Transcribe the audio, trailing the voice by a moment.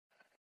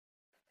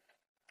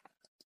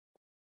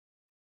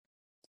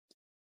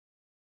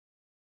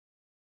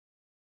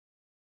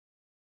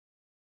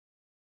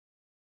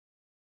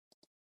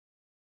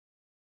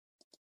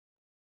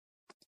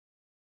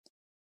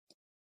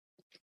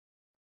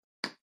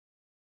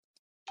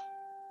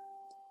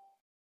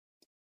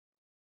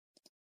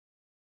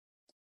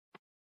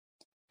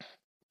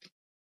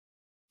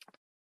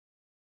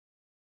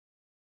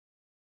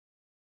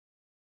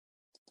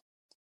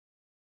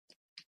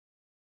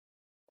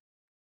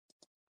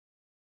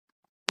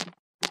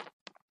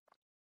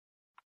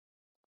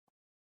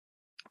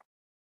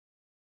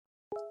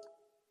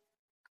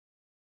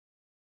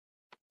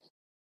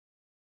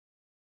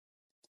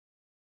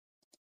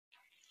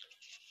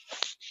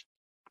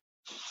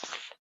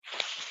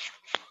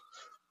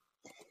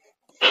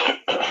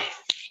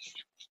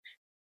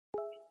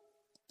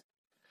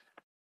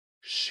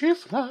you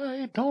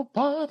fly, don't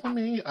bother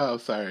me. Oh,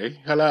 sorry.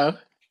 Hello.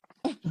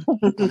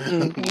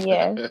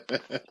 Yes.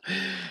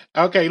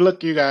 Okay,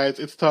 look, you guys,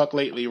 it's Talk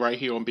Lately right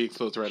here on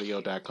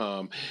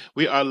BeExposedRadio.com.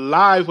 We are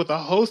live with a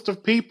host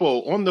of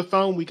people. On the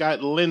phone, we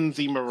got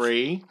Lindsay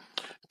Marie.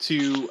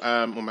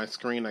 On my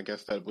screen, I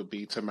guess that would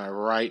be to my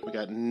right. We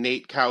got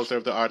Nate Kauser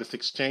of the Artist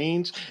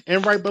Exchange.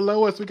 And right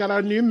below us, we got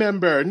our new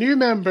member,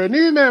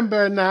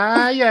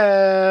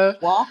 Naya.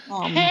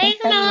 Welcome. Hey,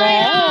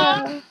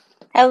 Naya.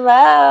 Hello.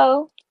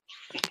 Hello.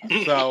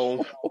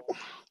 So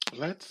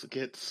let's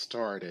get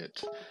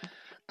started.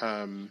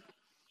 Um,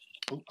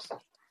 oops,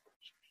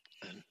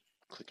 I'm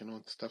clicking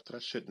on stuff that I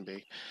shouldn't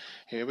be.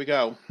 Here we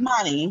go.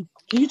 Money,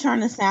 can you turn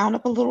the sound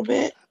up a little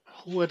bit?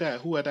 Who are they?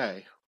 Who are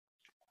they?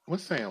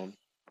 What sound?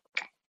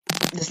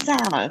 The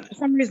sound. For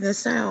some reason, the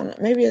sound.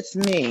 Maybe it's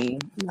me.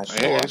 I'm not It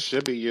sure.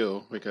 should be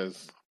you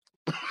because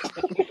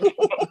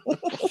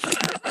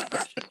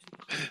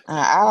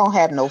I don't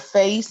have no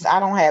face. I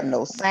don't have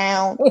no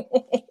sound.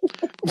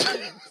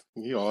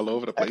 you're all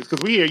over the place.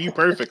 Because we hear you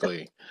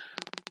perfectly.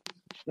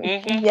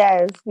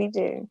 Yes, we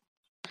do.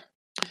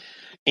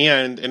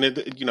 And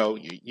it,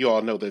 you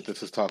all know that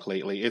this is Talk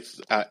Lately. It's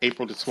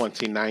April the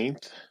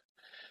 29th.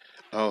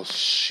 Oh,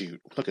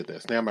 shoot. Look at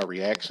this. Now my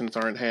reactions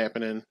aren't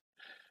happening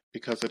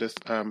because of this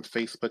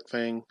Facebook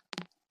thing.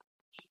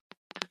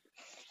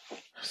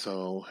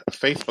 So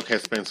Facebook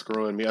has been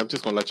screwing me. I'm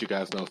just going to let you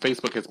guys know.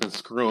 Facebook has been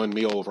screwing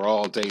me over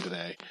all day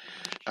today.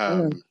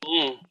 I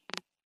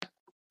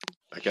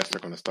guess they're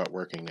going to start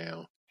working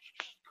now.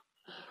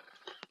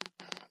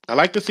 I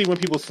like to see when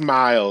people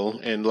smile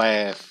and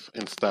laugh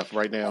and stuff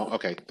right now.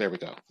 Okay, there we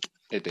go.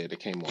 It did. It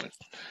came on.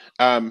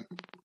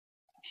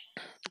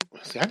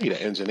 See, I need an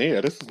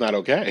engineer. This is not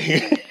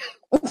okay.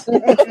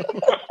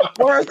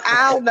 Where's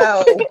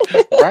Aldo?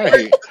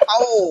 Right.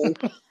 Oh,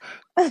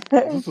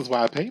 This is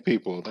why I pay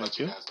people, don't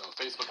you?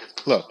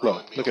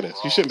 Look at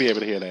this. You shouldn't be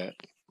able to hear that.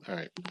 All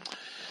right.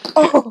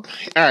 Oh,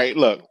 All right,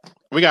 look.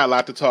 We got a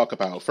lot to talk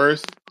about.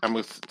 First, I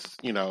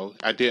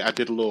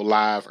did a little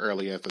live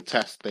earlier as a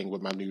test thing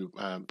with my new.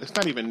 It's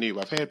not even new.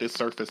 I've had this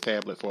Surface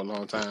tablet for a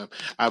long time.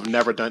 I've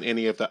never done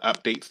any of the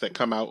updates that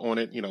come out on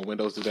it.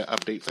 Windows do their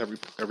updates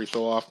every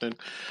so often.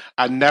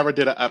 I never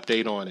did an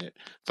update on it,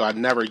 so I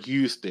never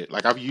used it.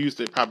 Like I've used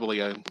it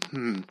probably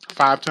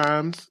 5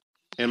 times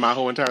in my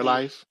whole entire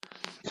life.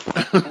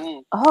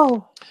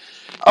 oh,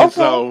 And okay.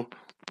 so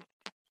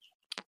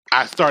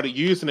I started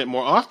using it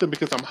more often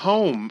because I'm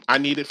home. I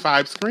needed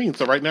 5 screens.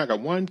 So right now I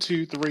got 1,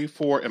 2, 3,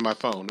 4 in my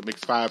phone. It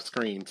makes 5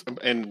 screens.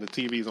 And the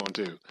TV's on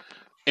too.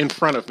 In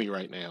front of me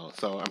right now.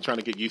 So I'm trying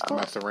to get used to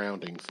my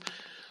surroundings.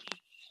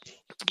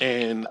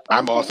 And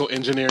I'm Okay. also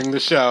engineering the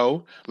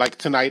show. Like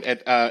tonight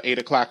at 8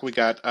 o'clock we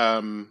got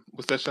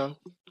what's that show?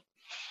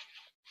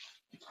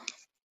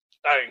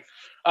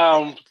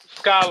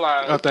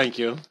 Skyline. Oh, thank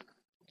you.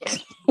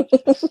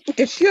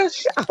 it's your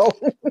show.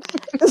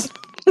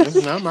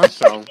 It's not my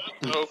show.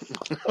 Oh,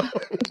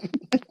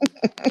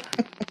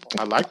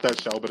 I like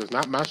that show, but it's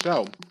not my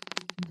show.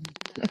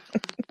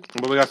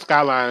 But we got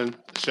Skyline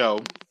show.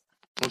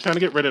 I'm trying to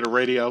get rid of the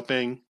radio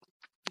thing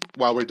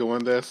while we're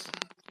doing this.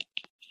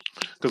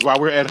 Because while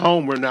we're at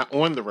home, we're not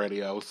on the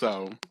radio.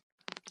 So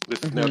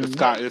this is now the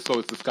Sky. So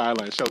it's the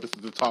Skyline show. This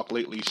is the Talk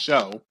Lately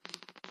show,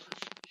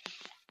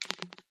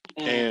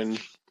 and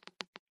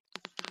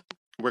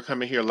we're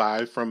coming here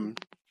live from.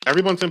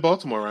 Everyone's in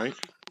Baltimore, right?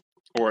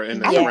 Or in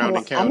the Yeah.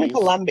 surrounding I'm in counties.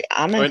 Columbia.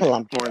 I'm in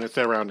Columbia. Or in the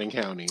surrounding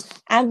counties.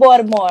 I'm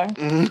Baltimore.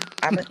 Mm-hmm.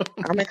 I'm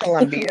in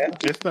Columbia.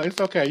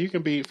 It's okay. You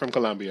can be from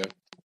Columbia.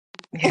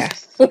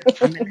 Yes,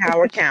 I'm in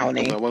Howard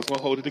County. No one's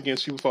gonna hold it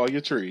against you with all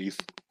your trees.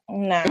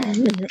 No.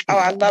 Oh,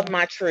 I love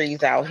my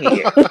trees out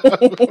here.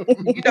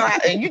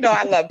 You know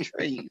I love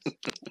trees.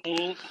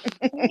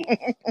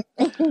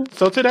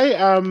 So today,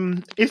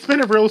 it's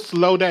been a real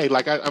slow day.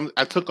 Like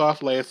I took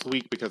off last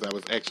week because I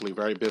was actually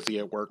very busy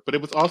at work, but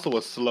it was also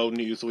a slow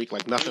news week.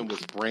 Like nothing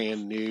was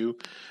brand new.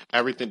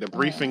 Everything, the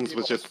briefings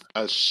was just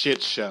a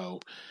shit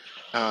show.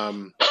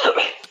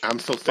 I'm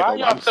so sick why of.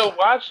 y'all still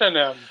watching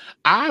them?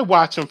 I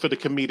watch them for the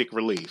comedic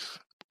relief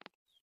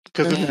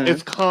because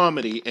it's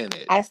comedy in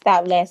it. I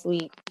stopped last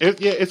week.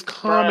 It's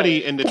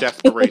comedy in the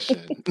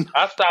desperation.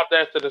 I stopped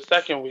after the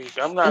second week.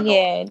 I'm not doing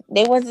Yeah,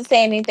 they wasn't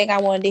saying anything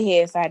I wanted to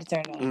hear, so I had to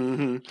turn it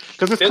on.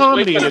 Because it's Just comedy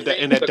wait in for the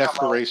in memes that to come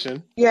out.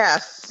 desperation.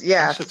 Yes, I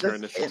yes. should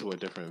turn this into a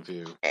different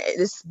view.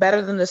 It's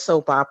better than the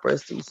soap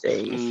operas these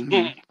days.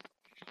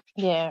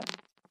 Yeah.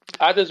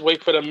 I just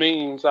wait for the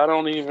memes.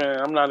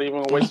 I'm not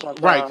even gonna waste my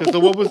time. Right, because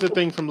what was the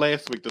thing from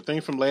last week? The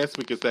thing from last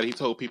week is that he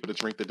told people to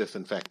drink the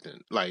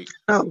disinfectant. Like,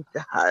 Oh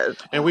God.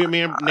 and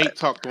me and Nate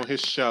talked on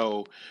his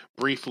show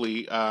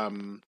briefly.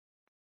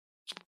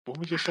 What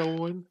was your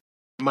show on?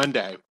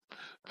 Monday.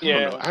 I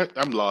don't know.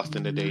 I'm lost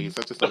in the days.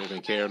 I just don't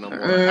even care no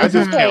more. I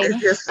just count.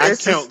 I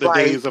count the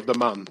days of the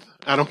month.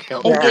 I don't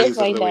count the It days gets of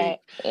like the that. week.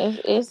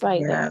 It's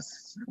like that.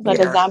 Like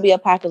a zombie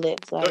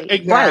apocalypse. Like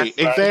Right,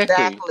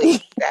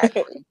 exactly.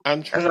 Exactly.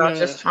 I'm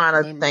just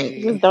trying to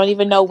think. Just don't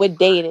even know what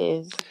date it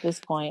is at this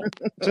point.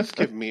 Just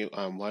give me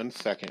 1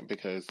 second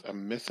because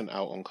I'm missing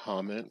out on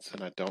comments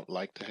and I don't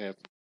like to have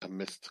a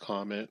missed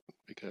comment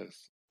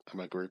because I'm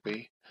a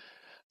groupie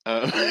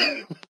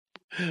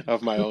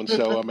of my own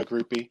show. I'm a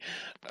groupie.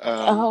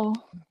 Oh.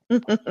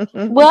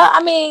 Well,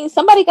 I mean,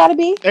 somebody got to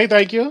be. Hey,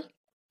 thank you.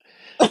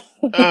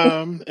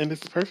 And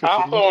it's perfect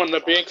I'll for put me. on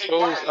the big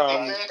schools.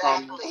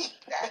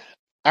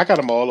 I got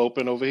them all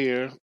open over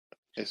here.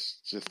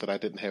 It's just that I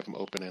didn't have them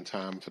open in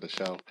time for the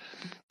show.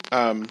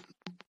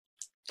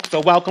 So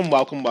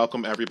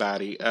welcome,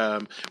 everybody. We're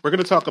going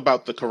to talk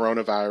about the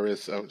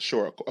coronavirus.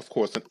 Sure, of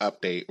course, an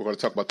update. We're going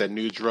to talk about that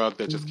new drug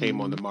that just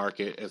came on the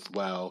market as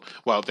well.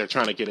 Well, they're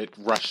trying to get it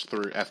rushed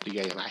through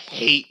FDA, and I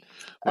hate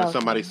when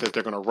somebody says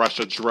they're going to rush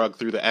a drug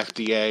through the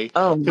FDA.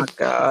 Oh my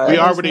God. We It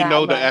is already not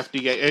know the rushed.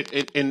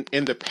 FDA.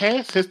 In the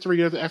past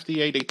history of the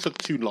FDA, they took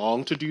too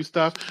long to do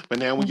stuff. But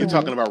now, when you're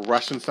talking about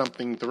rushing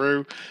something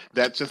through,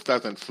 that just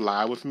doesn't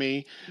fly with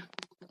me.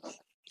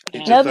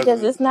 It No, just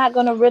because doesn't. it's not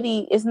gonna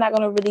really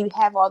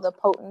have all the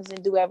potence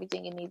and do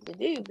everything it needs to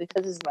do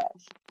because it's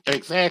rushed.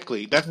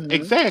 Exactly. That's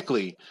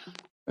exactly.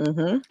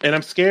 And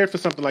I'm scared for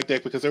something like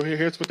that because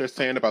here's what they're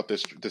saying about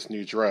this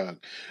new drug,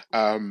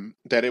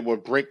 that it will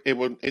break. It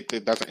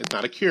doesn't. It's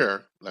not a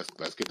cure. Let's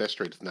get that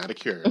straight. It's not a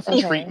cure. It's a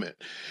Okay. treatment.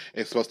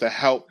 It's supposed to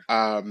help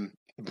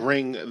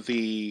bring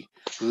the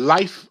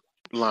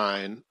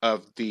lifeline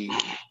of the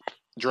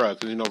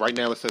drugs. And right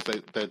now it says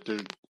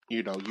that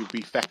you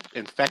be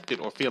infected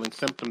or feeling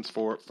symptoms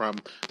from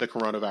the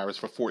coronavirus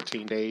for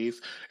 14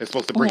 days. It's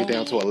supposed to bring it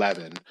down to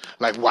 11.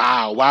 Like,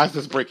 wow, why is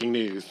this breaking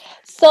news?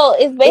 So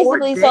it's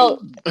basically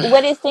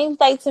what it seems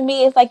like to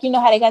me is like,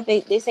 how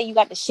they say you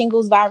got the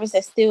shingles virus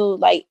that's still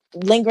like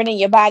lingering in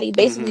your body.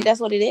 Basically,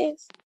 that's what it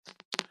is.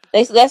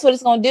 That's what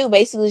it's gonna do.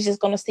 Basically, it's just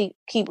gonna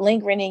keep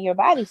lingering in your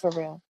body for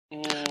real.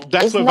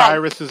 That's what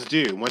viruses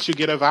do. Once you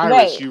get a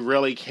virus, you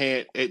really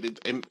can't.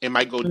 It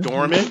might go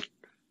dormant,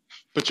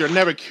 but you're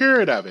never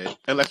cured of it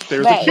unless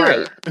there's a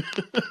cure.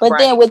 But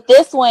then with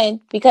this one,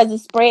 because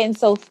it's spreading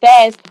so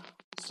fast,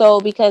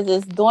 so because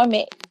it's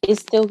dormant, it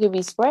still could be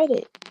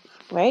spreaded,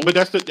 right? But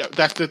that's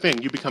the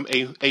thing. You become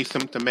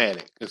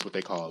asymptomatic, is what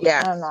they call it.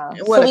 Yeah, I don't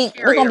know. So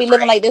we're gonna be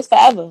living like this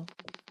forever,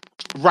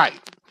 right?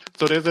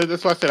 So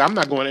that's why I said I'm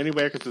not going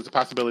anywhere because there's a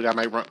possibility I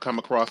might come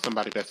across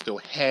somebody that still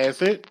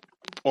has it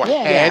or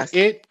had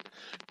it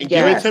and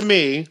give it to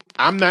me.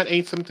 I'm not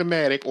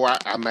asymptomatic, or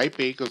I might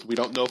be because we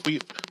don't know if you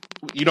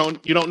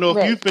don't know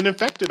if you've been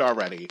infected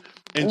already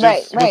and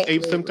just was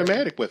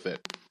asymptomatic with it.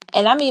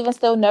 And I'm even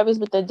still nervous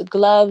with the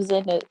gloves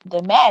and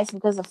the mask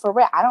because for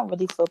real, I don't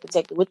really feel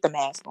protected with the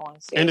mask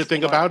on. Seriously. And the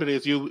thing about it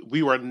is,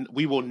 we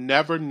will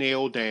never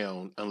nail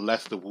down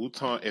unless the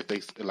Wuhan, if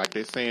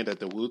they're saying that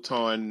the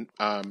Wuhan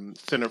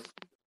Center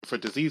for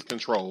Disease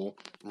Control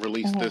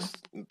released this.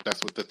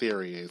 That's what the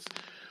theory is,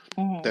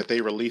 that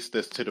they released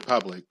this to the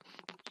public.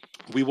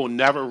 We will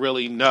never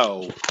really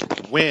know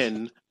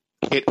when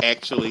it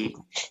actually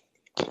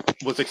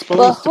was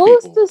exposed to people.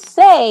 But who's to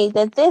say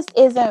that this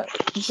isn't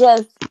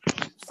just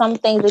some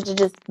things that you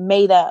just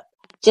made up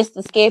just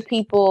to scare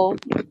people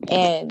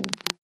and,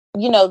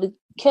 to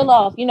kill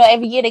off.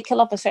 Every year they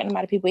kill off a certain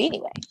amount of people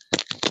anyway.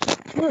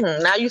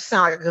 Now you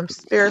sound like a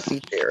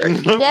conspiracy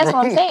theorist. That's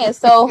what I'm saying.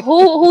 So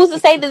who's to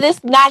say that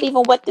this not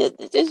even what this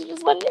is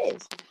just what it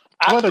is?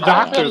 Well, the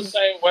doctors, I feel the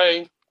same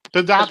way.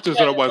 The doctors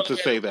are the ones to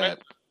say that.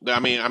 I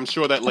mean, I'm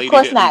sure that lady. Of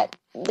course not.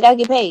 They gotta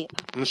get paid.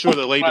 I'm sure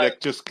the lady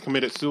that just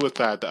committed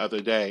suicide the other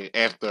day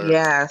after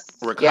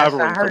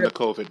recovering from the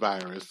COVID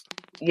virus.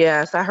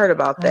 Yes, I heard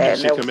about that.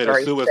 She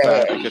committed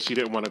suicide because she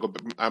didn't want to go.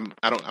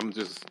 I'm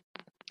just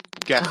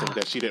guessing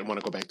that she didn't want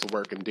to go back to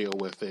work and deal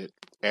with it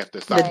after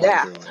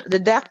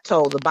the death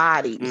toll, the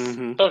bodies.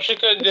 So she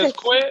couldn't just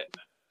quit.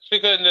 She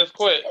couldn't just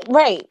quit.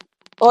 Right.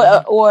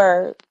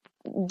 Or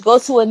go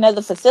to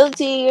another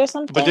facility or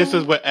something. But this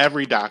is what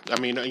every doctor,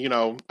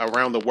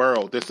 around the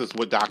world, this is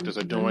what doctors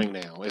are doing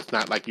now. It's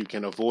not like you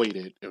can avoid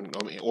it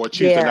or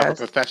choose another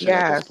profession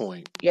at this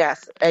point.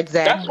 Yes,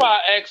 exactly. That's why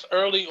I asked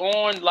early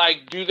on,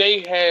 like, do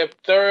they have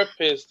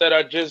therapists that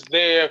are just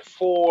there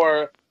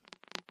for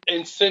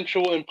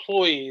essential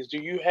employees? Do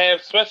you have,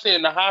 especially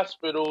in the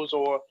hospitals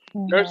or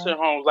nursing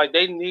homes, like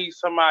they need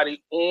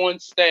somebody on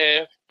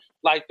staff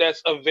like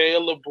that's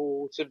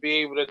available to be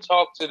able to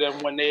talk to them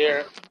when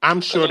they're.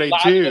 I'm sure they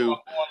do. On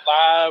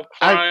live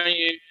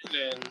crying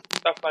and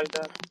stuff like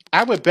that.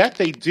 I would bet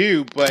they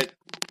do, but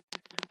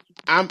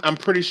I'm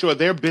pretty sure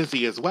they're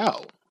busy as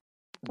well,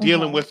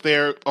 dealing with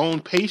their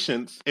own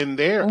patients and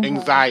their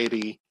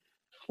anxiety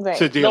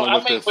to dealing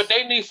with this. But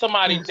they need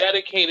somebody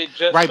dedicated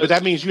just right. But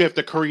that means you have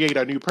to create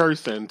a new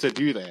person to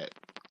do that.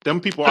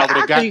 Them people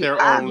already got their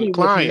own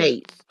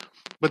clients.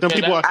 But them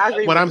people,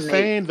 what I'm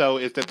saying though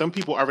is that them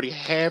people already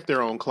have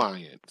their own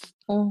clients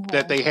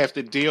that they have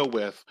to deal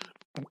with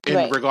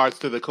in regards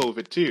to the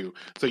COVID too.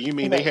 So you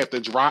mean they have to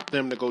drop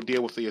them to go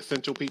deal with the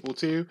essential people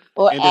too,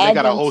 and then they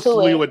got a whole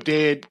slew of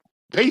dead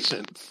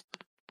patients.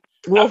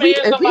 Well, there's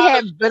a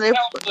lot of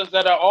counselors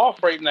that are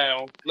off right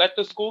now. Let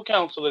the school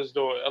counselors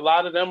do it. A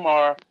lot of them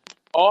are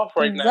off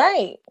right now.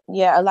 Right.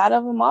 Yeah, a lot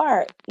of them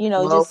are.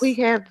 Well, if we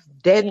have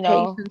dead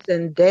patients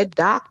and dead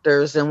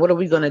doctors, then what are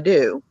we going to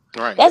do?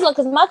 Right. That's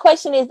because my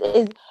question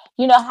is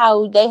you know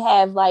how they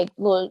have like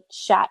little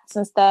shots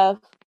and stuff.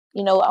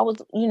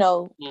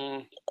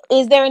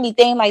 Is there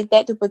anything like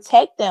that to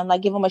protect them?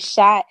 Like give them a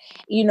shot,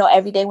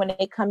 every day when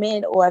they come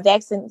in, or a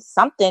vaccine,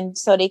 something,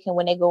 so they can,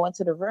 when they go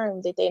into the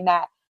room, that they're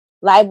not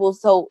liable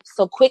so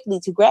quickly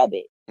to grab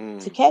it,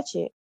 to catch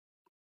it.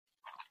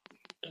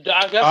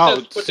 I guess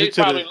that's what they're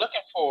probably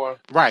looking for.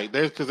 Right,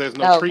 because there's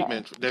no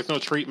treatment. There's no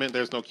treatment.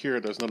 There's no cure.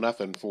 There's no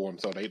nothing for them.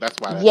 So that's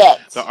why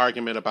the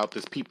argument about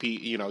this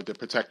PPE, the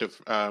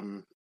protective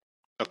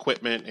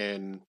equipment,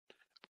 and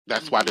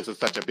that's why this is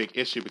such a big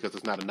issue, because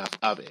there's not enough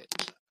of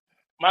it.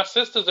 My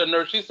sister's a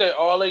nurse. She said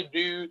all they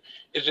do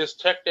is just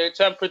check their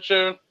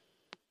temperature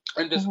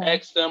and just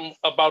ask them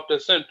about the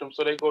symptoms.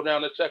 So they go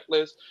down the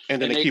checklist.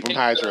 And then they keep them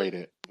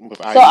hydrated.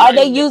 So are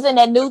they using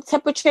that new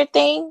temperature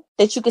thing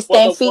that you can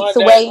stand feet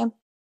away and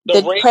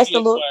press the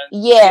little?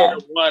 Yeah.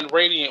 The one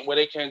Radiant, where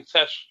they can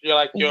test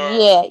your.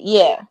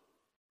 Yeah.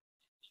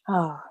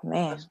 Oh,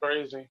 man. That's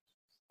crazy.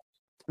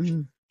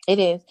 It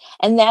is.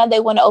 And now they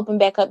want to open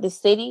back up the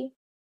city.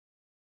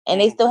 And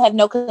they still have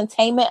no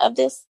containment of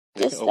this.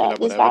 They can open up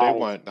whatever they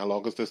want, as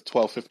long as this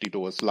 1250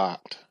 door is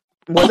locked.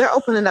 Well, they're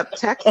opening up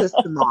Texas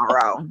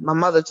tomorrow. My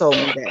mother told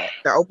me that.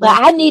 They're opening. Well,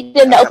 I need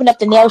them to open up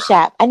the nail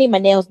shop. I need my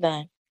nails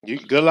done.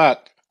 Good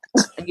luck.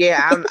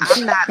 Yeah,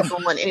 I'm not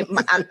going.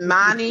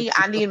 Monty,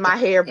 I need my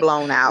hair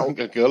blown out.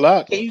 Good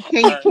luck. Can you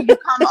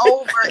come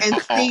over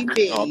and see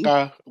me?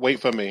 Okay, wait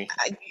for me.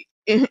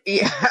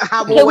 Yeah,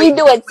 can we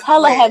do a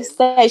telehealth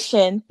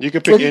session? You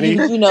can pick any.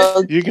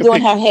 You can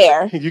doing her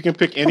hair. You can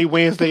pick any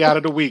Wednesday out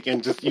of the week,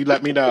 and you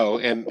let me know,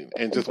 and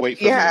just wait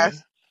for me.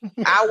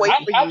 I'll wait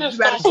for you. I just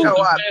you better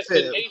show up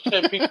too.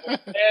 People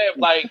have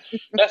like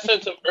that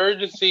sense of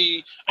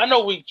urgency. I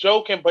know we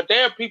joking, but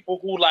there are people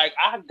who like,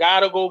 I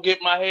gotta go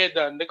get my hair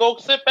done. They go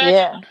sit back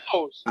in the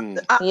house.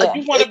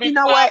 You want to be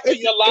for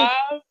your life?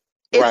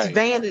 It's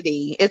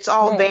vanity. It's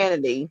all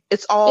vanity.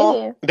 It's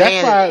all.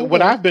 That's why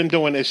what I've been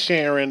doing is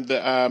sharing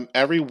the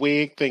every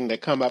wig thing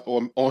that come up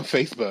on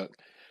Facebook.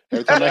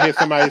 Every time I hear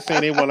somebody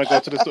saying they want to go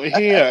to the store,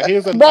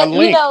 here's a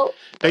link.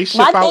 They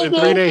ship out in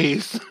 3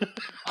 days.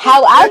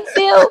 How I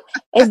feel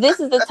is this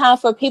is the time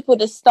for people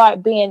to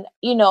start being,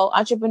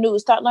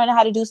 entrepreneurs. Start learning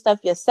how to do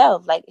stuff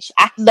yourself. Like,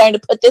 I learned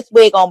to put this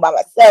wig on by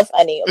myself,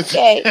 honey.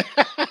 Okay.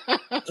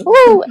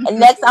 Woo. And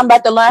next, I'm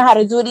about to learn how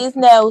to do these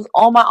nails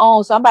on my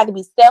own. So I'm about to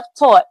be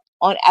self-taught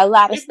on a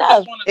lot of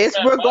stuff.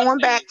 We're going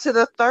back to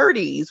the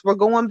 30s. We're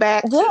going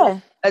back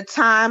to a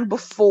time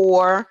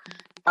before.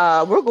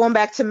 We're going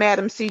back to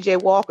Madam C.J.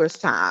 Walker's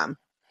time.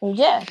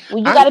 Yeah, well,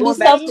 you got to be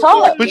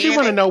self-taught. But you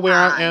want to know where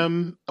I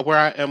am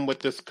with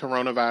this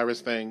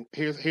coronavirus thing?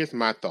 Here's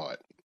my thought,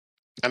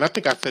 and I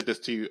think I said this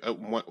to you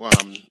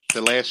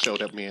the last show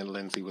that me and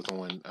Lindsay was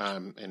on,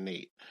 and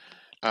Nate,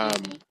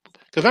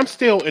 because I'm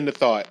still in the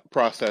thought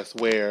process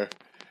where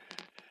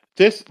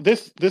this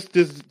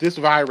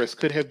virus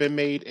could have been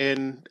made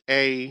in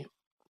a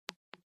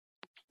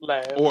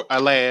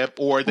lab,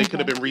 or they could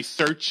have been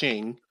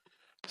researching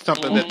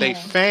something that they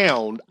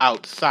found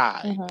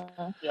outside.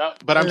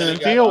 But I'm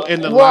still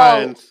in the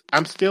lines.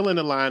 I'm still in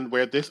the line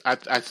where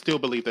I still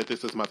believe that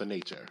this is Mother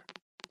Nature.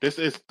 This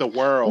is the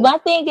world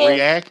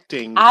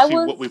reacting to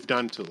what we've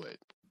done to it.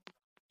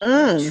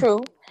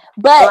 True.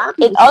 But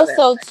it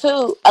also,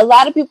 too, a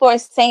lot of people are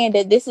saying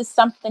that this is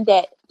something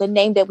that the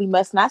name that we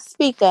must not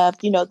speak of,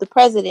 the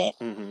president,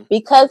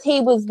 because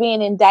he was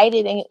being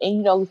indicted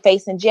and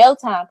facing jail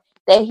time,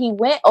 that he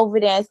went over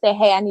there and said,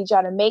 hey, I need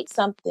y'all to make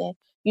something.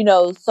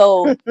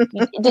 So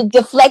to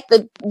deflect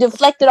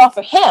it off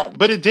of him.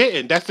 But it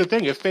didn't. That's the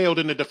thing. It failed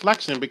in the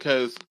deflection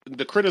because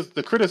the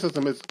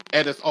criticism is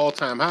at its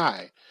all-time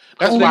high.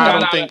 That's why I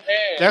don't think.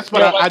 That's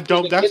what I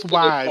don't. That's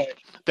why.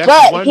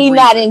 But he's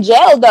not in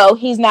jail though.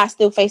 He's not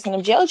still facing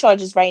them jail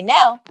charges right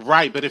now.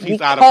 Right, but if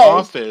he's out of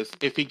office,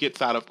 if he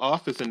gets out of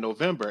office in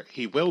November,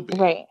 he will be.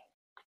 Right.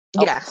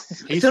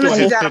 Yes. As soon as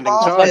he's out of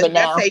office,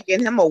 they're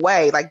taking him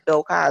away, like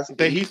Bill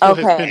Cosby. He still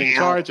has pending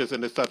charges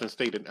in the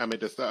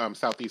the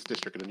Southeast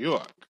District of New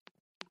York.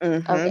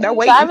 So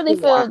I really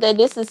feel that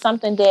this is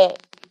something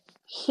that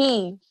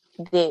he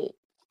did.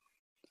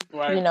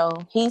 Right.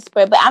 He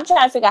spread, but I'm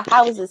trying to figure out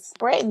how is it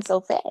spreading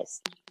so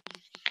fast?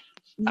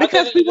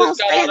 Because we won't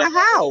stay in the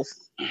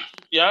house.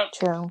 Yeah.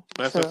 True.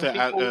 That's what I said.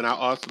 And I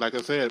also, like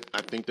I said,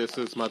 I think this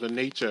is Mother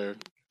Nature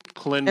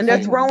cleansing. And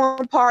they're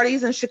throwing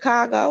parties in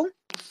Chicago.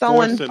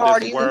 Throwing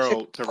parties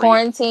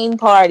quarantine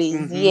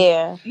parties.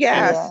 Yeah.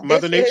 Yes.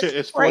 Mother Nature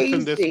is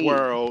forcing this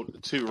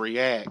world to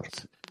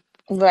react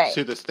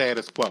to the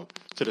status quo,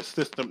 to the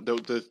system,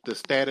 the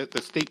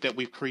state that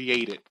we've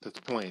created, this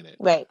planet.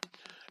 Right.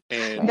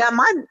 And now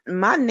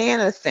my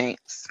Nana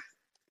thinks.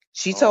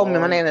 She told me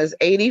my Nana is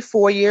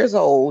 84 years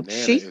old.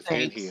 Nana she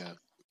thinks.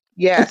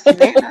 Yes,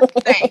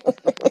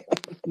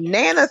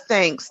 Nana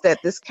thinks that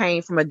this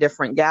came from a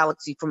different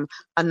galaxy, from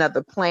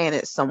another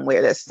planet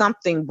somewhere. That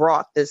something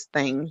brought this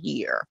thing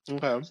here.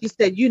 Okay. She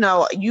said, you're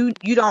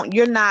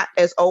not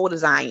as old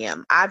as I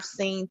am. I've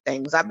seen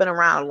things. I've been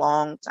around a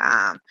long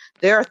time.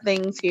 There are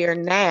things here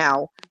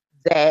now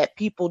that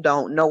people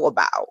don't know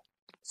about.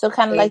 So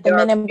kind of like the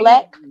Men in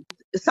Black?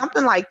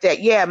 something like that.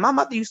 Yeah, my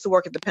mother used to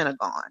work at the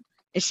Pentagon,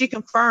 and she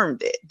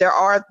confirmed it. There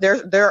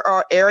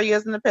are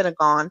areas in the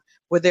Pentagon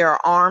where there are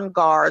armed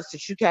guards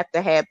that you have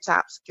to have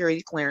top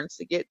security clearance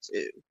to get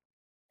to.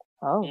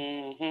 Oh.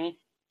 Mm-hmm.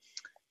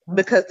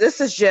 Because this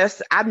is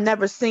just, I've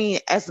never seen,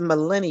 as a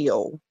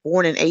millennial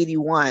born in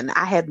 81,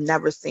 I have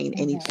never seen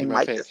anything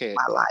like this in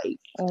my life.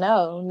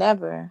 No,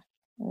 never.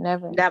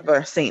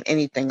 Never seen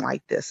anything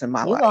like this in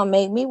my life. You're going to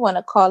make me want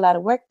to call out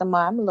of work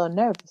tomorrow. I'm a little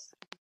nervous.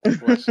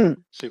 Well,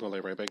 she going to lay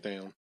right back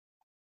down.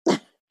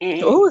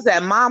 Who is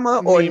that,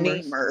 Mama or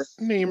Nemers?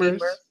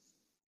 Nemers.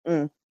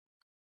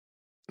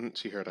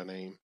 She heard her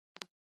name.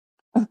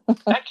 That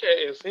cat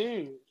is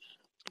huge.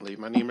 Leave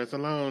my Nemers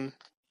alone.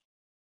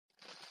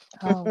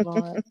 Oh,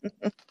 Lord.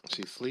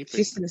 She's sleeping.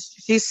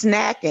 She's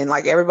snacking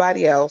like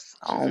everybody else.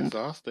 She's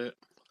exhausted.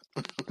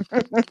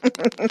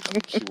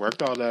 She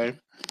worked all day.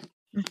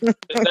 Is that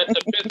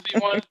the busy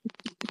one?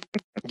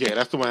 Yeah,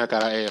 that's the one I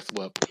got her ass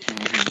whooped.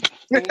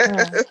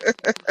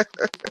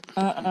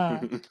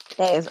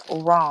 That is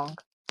wrong.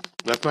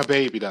 That's my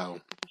baby,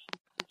 though.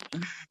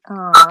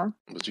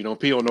 But you don't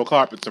pee on no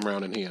carpets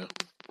around in here.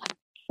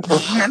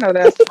 I know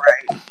that's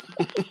right.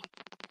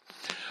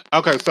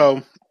 Okay,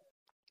 so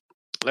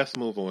let's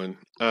move on.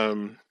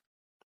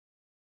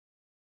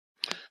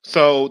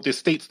 So the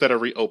states that are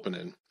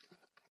reopening: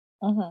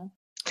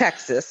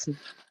 Texas,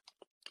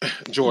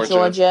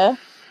 Georgia,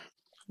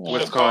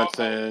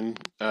 Wisconsin.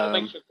 I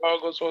think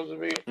Chicago's supposed to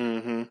be.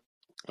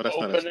 But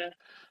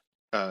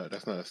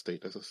that's not a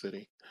state. That's a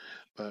city.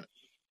 But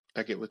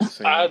I get what you're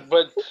saying.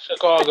 But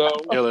Chicago,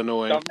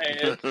 Illinois.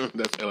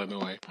 That's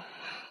Illinois.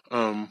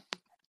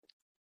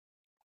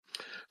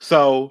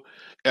 So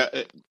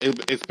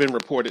it's been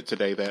reported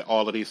today that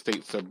all of these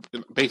states are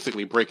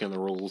basically breaking the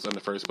rules in the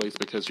first place,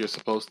 because you're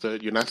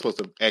not supposed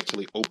to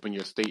actually open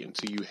your state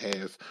until you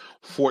have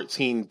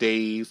 14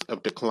 days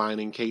of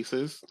declining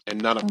cases,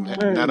 and none of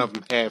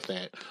them have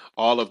that.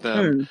 All of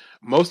them,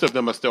 most of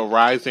them are still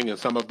rising, and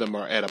some of them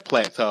are at a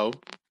plateau,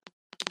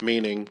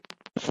 meaning,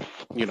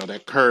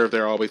 that curve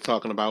they're always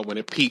talking about when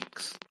it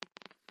peaks.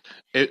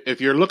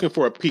 If you're looking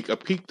for a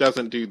peak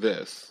doesn't do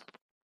this.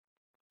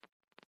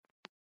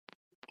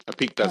 A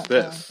peak does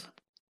this.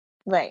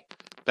 Right.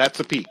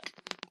 That's a peak.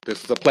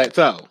 This is a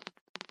plateau.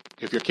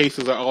 If your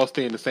cases are all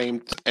staying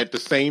at the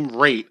same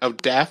rate of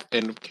death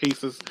and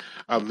cases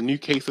of new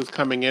cases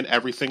coming in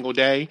every single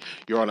day,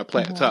 you're on a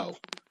plateau.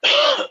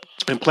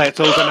 And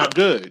plateaus are not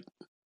good.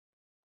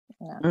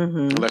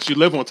 Unless you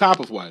live on top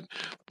of one.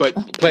 But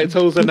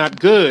plateaus are not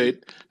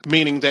good,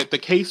 meaning that the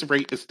case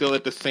rate is still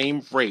at the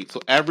same rate. So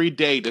every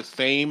day the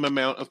same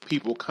amount of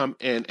people come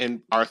in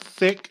and are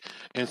sick,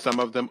 and some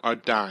of them are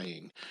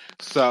dying.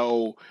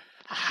 So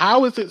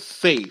how is it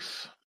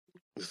safe?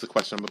 This is a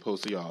question I'm going to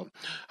pose to y'all.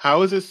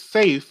 How is it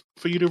safe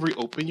for you to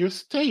reopen your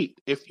state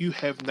if you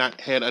have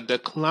not had a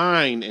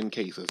decline in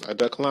cases? A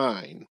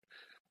decline.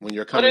 When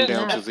you're coming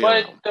down to zero.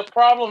 But the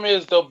problem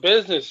is the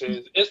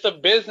businesses. It's the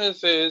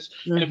businesses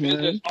and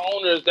business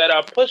owners that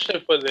are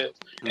pushing for this.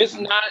 It's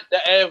not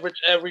the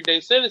average everyday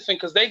citizen,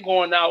 because they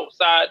going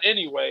outside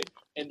anyway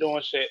and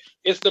doing shit.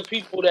 It's the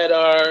people that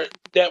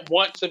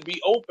want to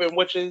be open,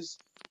 which is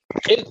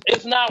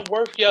it's not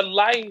worth your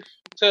life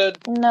to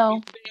be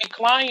seeing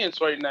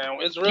clients right now.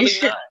 It's really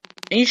not.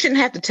 And you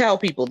shouldn't have to tell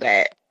people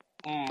that.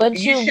 But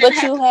you have to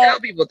tell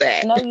people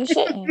that. No, you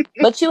shouldn't.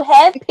 But you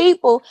have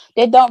people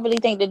that don't really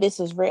think that this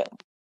is real.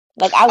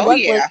 Like I work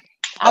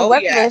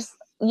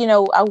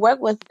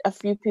with a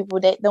few people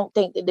that don't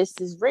think that this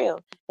is real.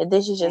 That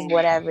this is just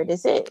whatever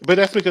this is. But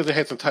that's because it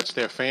hasn't touched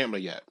their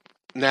family yet.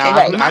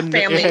 Now, my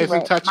family, it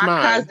hasn't touched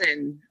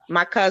mine.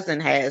 My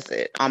cousin has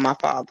it on my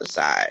father's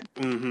side.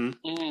 And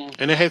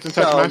it hasn't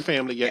touched my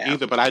family yet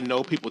either. But I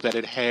know people that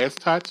it has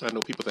touched. I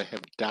know people that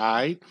have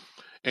died,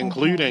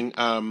 including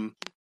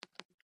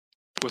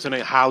what's her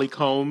name? Holly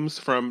Combs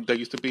that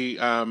used to be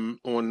on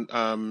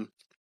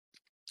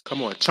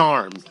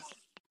Charmed.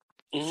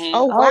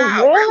 Oh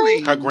wow,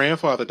 really? Her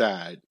grandfather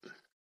died.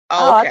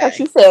 Oh, okay. I thought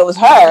you said it was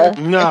her.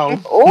 No.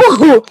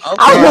 Ooh, okay.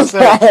 I was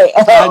like,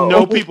 I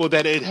know people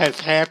that it has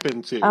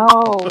happened to.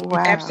 Oh,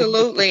 wow.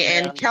 Absolutely.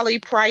 And Kelly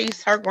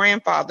Price, her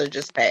grandfather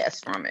just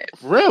passed from it.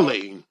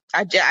 Really?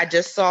 I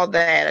just saw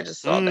that.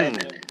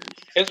 That.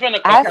 It's been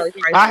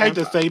I hate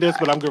to say this,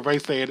 but I'm going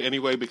to say it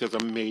anyway because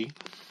of me.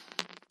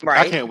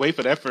 Right. I can't wait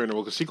for that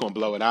funeral because she's going to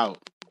blow it out.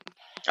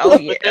 Oh,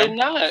 yeah. But they're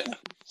not.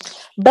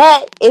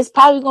 But it's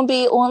probably going to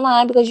be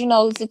online because,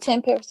 it's a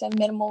 10%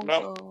 minimum.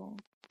 So.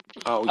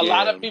 Oh, yeah. A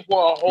lot of people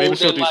are holding. Maybe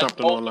she'll do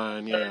something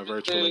online,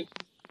 virtually.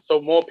 So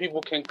more people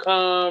can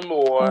come,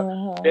 or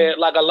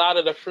like a lot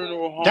of the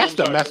funeral homes. That's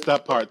the messed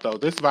up part, though.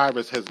 This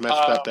virus has messed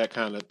up that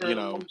kind of,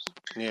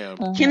 yeah.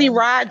 Kenny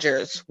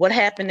Rogers, what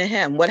happened to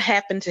him? What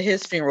happened to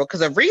his funeral?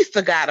 Because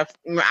Aretha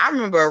I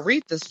remember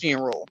Aretha's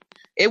funeral.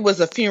 It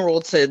was a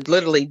funeral to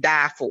literally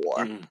die for.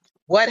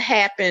 What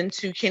happened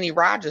to Kenny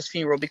Rogers'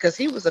 funeral? Because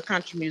he was a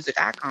country music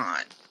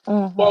icon.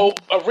 Well,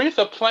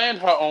 Aretha planned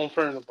her own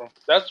funeral.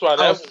 That's why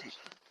that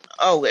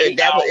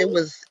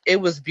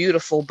it was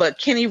beautiful. But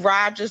Kenny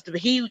Rogers,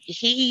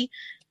 he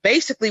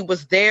basically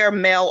was their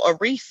Mel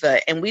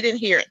Aretha, and we didn't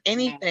hear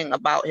anything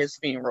about his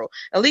funeral.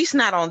 At least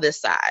not on this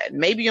side.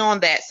 Maybe on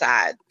that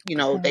side,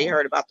 they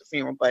heard about the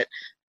funeral, but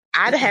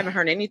I haven't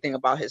heard anything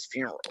about his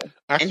funeral.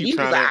 And he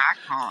was an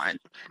icon.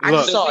 I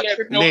just saw a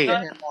tribute to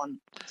him on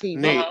TV.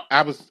 Nate,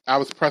 I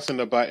was pressing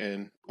the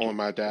button on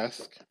my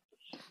desk,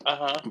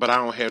 but I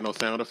don't have no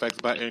sound effects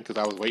button because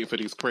I was waiting for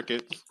these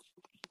crickets.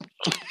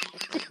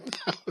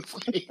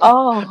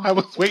 I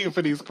was waiting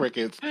for these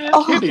crickets.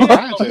 Kenny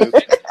Rogers.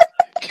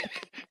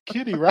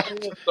 Kenny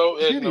Rogers.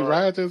 Kenny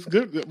Rogers.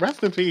 Good.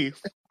 Rest in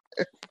peace.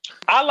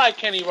 I like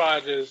Kenny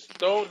Rogers.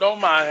 Don't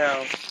mind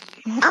him.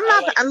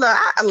 I'm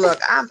not.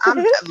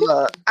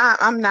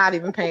 I'm not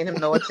even paying him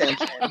no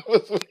attention.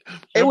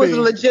 It was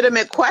a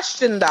legitimate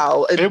question,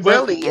 though. It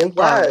was. It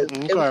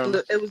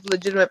was a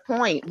legitimate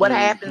point. What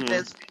happened to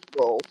his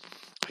funeral?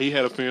 He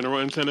had a funeral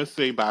in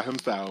Tennessee by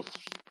himself.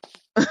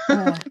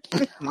 Oh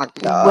my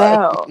God.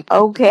 Well,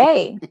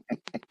 okay.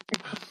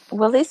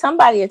 Well, at least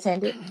somebody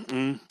attended.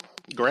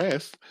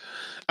 Grass.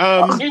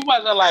 He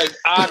wasn't like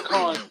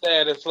icon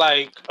status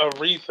like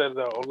Aretha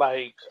though.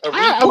 Like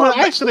Aretha.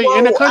 Actually,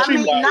 in the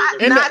country,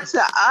 not to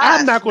us.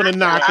 I'm not going to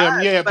knock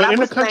him. Yeah, but in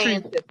the country,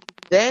 to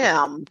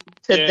them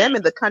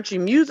in the country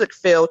music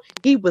field,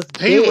 he was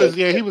big.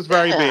 He was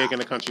very big in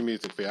the country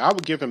music field. I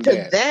would give him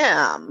that. To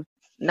them.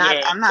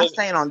 I'm not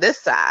saying on this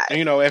side.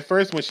 And, at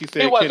first when she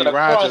said Kenny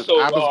Rogers,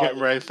 I was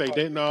getting ready to say,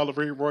 didn't all of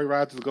Roy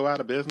Rogers go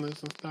out of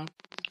business and stuff?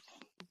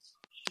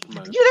 They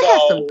had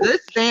some good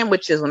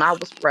sandwiches when I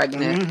was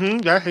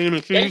pregnant.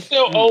 They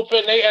still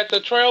open. They at the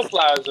Trail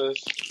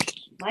Plazas.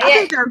 I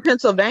think they're in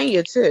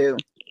Pennsylvania too.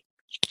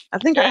 I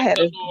think I had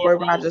a Roy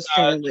Rogers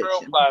sandwich.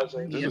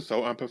 This is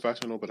so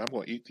unprofessional, but I'm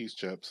going to eat these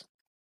chips.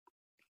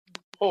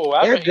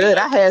 They're good.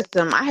 I had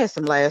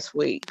some last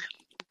week.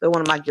 They're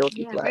one of my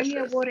guilty pleasures.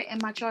 Bring me a water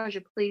and my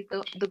charger, please.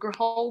 The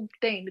whole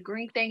thing, the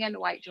green thing and the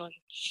white charger.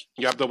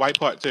 You have the white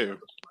part too.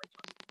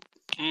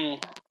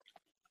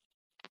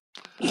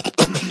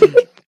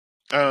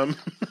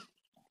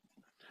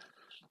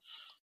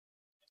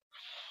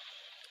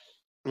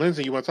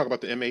 Lindsay, you want to talk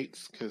about the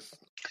M8s?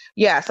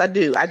 Yes, I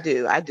do.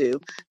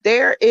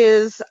 There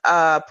is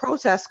a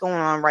protest going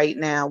on right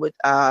now with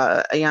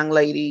a young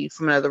lady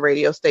from another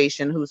radio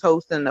station who's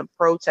hosting a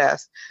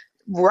protest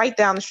right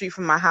down the street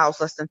from my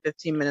house, less than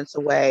 15 minutes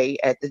away,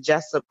 at the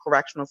Jessup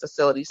Correctional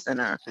Facility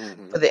Center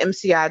for the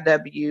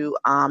MCIW,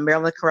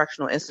 Maryland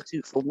Correctional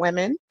Institute for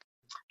Women.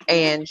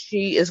 And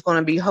she is going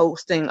to be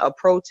hosting a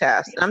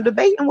protest. And I'm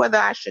debating whether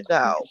I should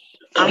go.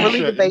 I'm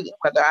really debating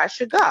whether I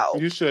should go.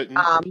 You shouldn't.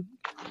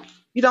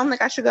 You don't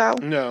think I should go?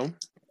 No,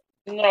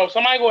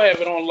 somebody go have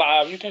it on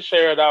live. You can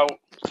share it out.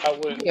 I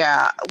would.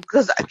 Yeah,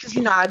 because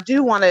I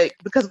do want to,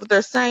 because what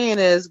they're saying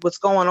is what's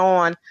going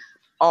on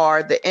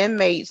are the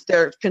inmates,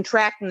 they're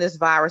contracting this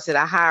virus at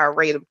a higher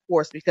rate, of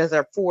course, because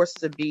they're forced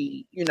to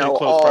be, in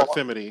close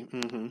proximity.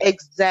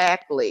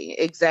 Exactly.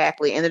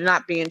 And they're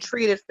not being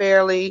treated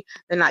fairly.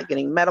 They're not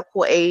getting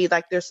medical aid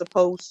like they're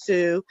supposed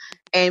to.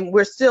 And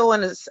we're still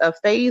in a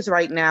phase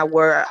right now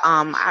where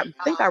I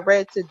think I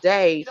read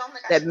today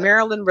that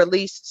Maryland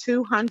released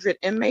 200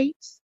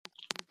 inmates.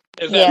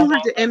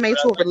 200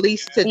 inmates were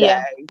released today.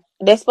 Yeah.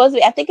 They're supposed to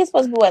be, I think it's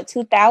supposed to be, what,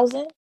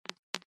 2,000?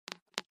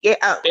 Yeah,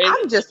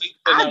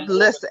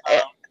 listen.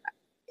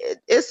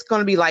 It's going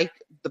to be like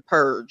the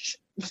Purge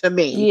to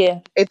me.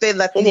 Yeah, if they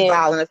let these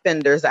violent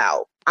offenders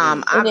out.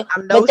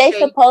 But they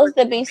supposed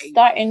to be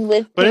starting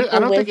with. But I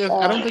don't think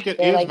it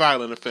is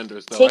violent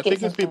offenders though. I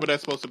think it's people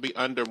that's supposed to be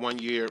under 1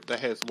 year that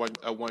has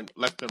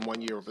less than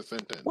 1 year of a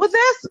sentence. Well,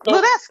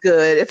 that's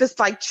good. If it's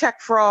like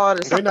check fraud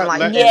or something like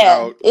that.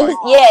 Yeah,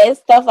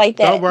 it's stuff like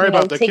that. Don't worry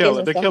about the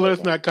killer. The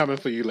killer's not coming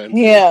for you,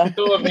 Lindsay. Yeah.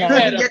 So if you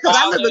had because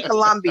I live in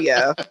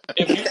Columbia.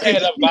 If you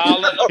had a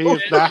violent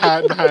offense, he's not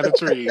hiding behind the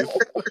trees.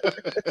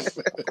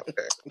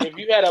 If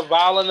you had a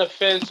violent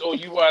offense or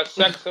you were a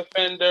sex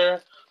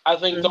offender, I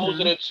think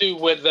those are the two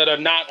that are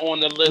not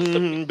on the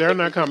list. They're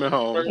not coming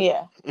home.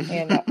 Yeah.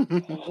 Yeah.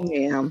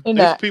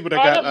 There's people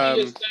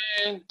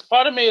that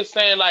part of me is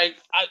saying like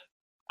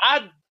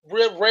I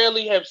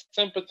rarely have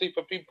sympathy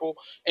for people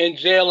in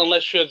jail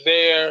unless you're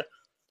there,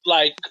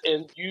 like,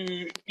 and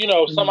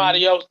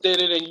somebody else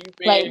did it and you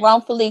being like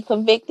wrongfully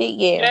convicted.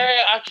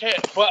 Yeah, I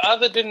can't. But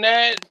other than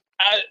that,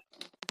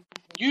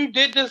 you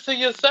did this to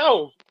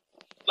yourself.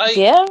 Like,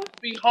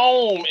 be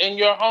home in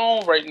your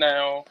home right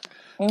now.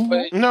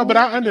 But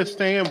I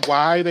understand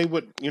why they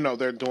would,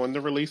 they're doing the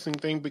releasing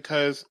thing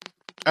because,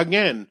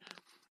 again,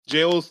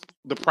 jails,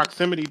 the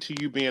proximity to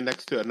you being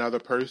next to another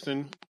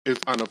person is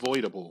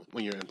unavoidable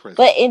when you're in prison.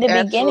 But in the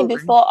beginning,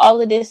 before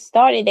all of this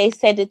started, they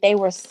said that they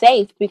were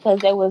safe because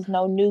there was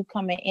no new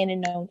coming in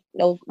and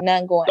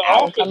none going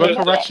out.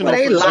 But correctional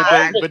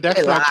officers, but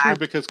that's not true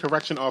because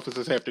correction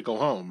officers have to go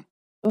home.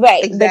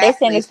 Right, but they're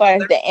saying Exactly. as far as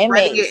They're the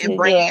spreading inmates, it and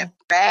bringing yeah. it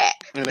back.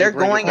 And they They're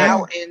bring it going back.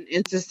 out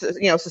into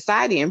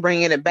society and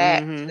bringing it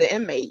back to the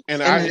inmates,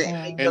 And and I then the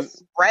inmates are and there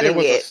spreading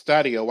was a it.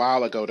 study a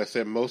while ago that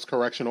said most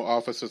correctional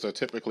officers are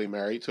typically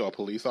married to a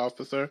police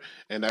officer,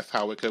 and that's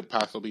how it could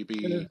possibly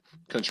be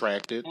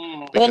contracted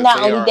But because not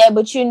they only are. that,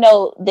 but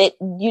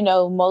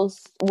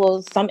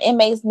some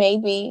inmates may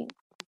be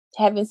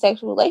having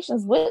sexual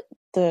relations with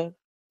the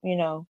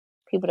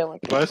people that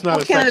work there. Well, it's not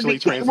Well, a sexually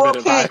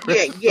transmitted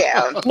virus.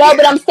 yeah. No,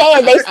 but I'm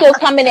saying they still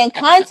coming in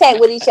contact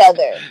with each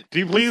other.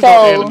 Please don't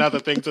add So, another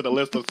thing to the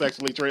list of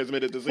sexually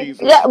transmitted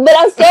diseases. yeah, but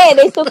I'm saying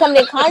they still coming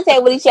in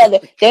contact with each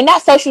other. They're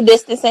not social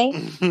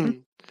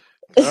distancing.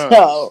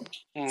 So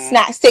it's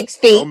not 6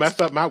 feet. Don't mess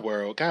up my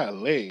world,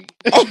 golly.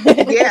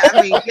 Yeah,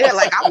 I mean, yeah,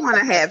 like I want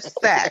to have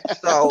sex,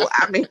 so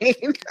I mean.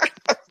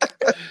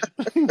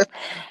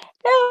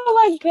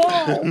 Oh my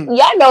God.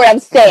 Y'all know what I'm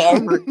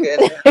saying. Oh my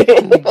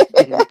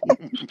goodness.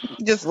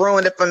 Just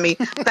ruined it for me.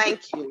 Thank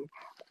you.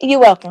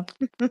 You're welcome.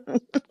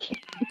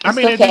 I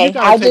mean, okay. you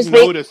gotta take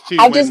notice too.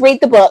 I just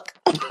read the book.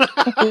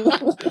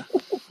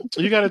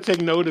 You gotta take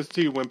notice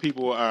too when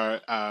people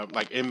are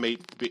like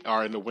inmates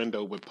are in the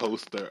window with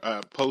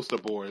poster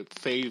boards.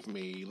 Save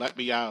me, let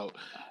me out.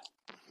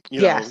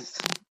 Yes.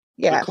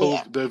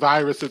 The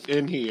virus is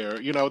in here.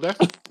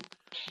 That's.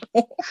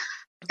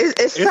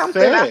 It's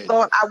something sad. I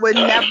thought I would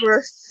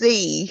never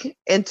see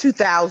in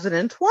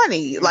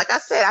 2020. Like I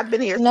said, I've been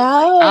here.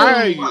 No,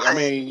 I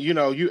mean, you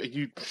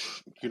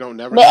don't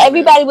never. But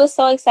everybody was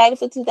so excited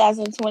for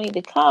 2020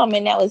 to come,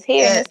 and that was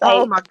here. And it's like,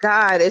 oh my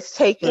God, it's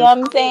taking. You know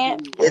what I'm saying?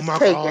 It's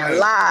taking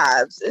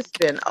lives. It's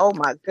been, oh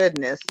my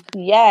goodness.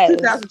 Yes.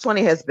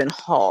 2020 has been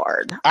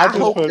hard. I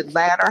hope the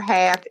latter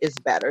half is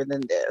better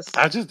than this.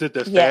 I just did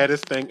the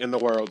saddest thing in the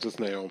world just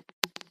now.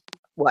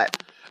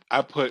 What?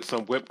 I put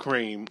some whipped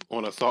cream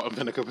on a salt and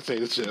vinegar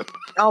potato chip.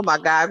 Oh my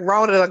God,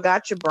 Rhoda, I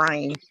got your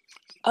brain.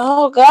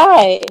 Oh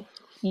God,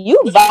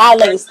 you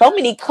violate so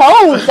many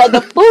codes of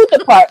the food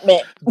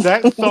department.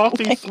 That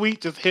salty sweet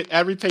just hit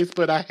every taste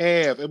bud I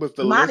have. It was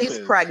delicious.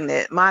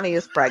 Monty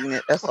is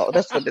pregnant. That's all.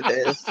 That's what it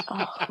is.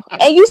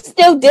 And you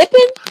still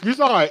dipping? You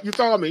saw it. You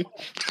saw me.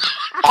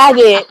 I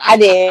did. I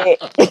did.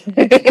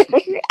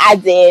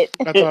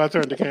 I thought I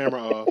turned the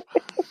camera off.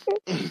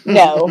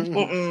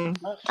 No,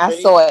 I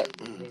saw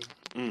it.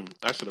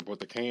 I should have brought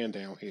the can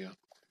down here.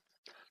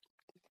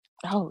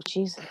 Oh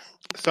Jesus!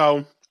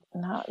 So,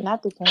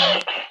 not the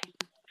can.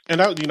 And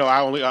I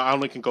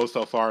only can go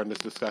so far in this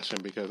discussion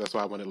because that's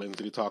why I wanted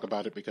Lindsay to talk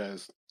about it,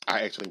 because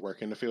I actually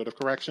work in the field of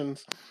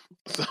corrections.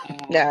 So.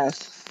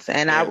 Yes,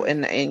 and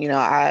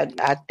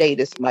I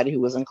dated somebody who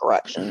was in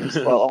corrections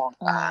for a long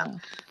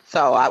time,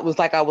 so I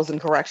was in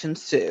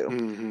corrections too.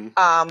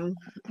 Mm-hmm.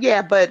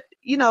 Yeah, but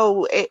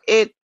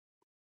it.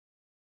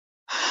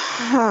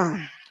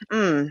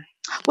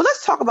 Well,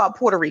 let's talk about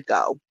Puerto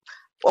Rico.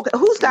 Okay,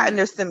 who's gotten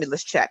their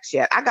stimulus checks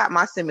yet? I got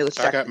my stimulus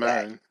check. I got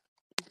mine.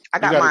 I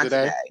got mine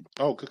today.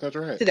 Oh,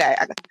 congrats! Today,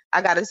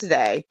 I got it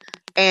today,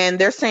 and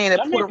they're saying that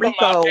Puerto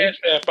Rico.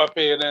 Up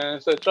here then,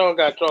 so y'all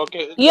got y'all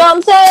get. You know what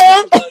I'm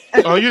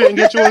saying? Oh, you didn't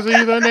get yours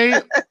either,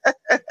 Nate.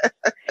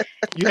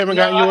 You haven't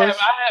gotten yours.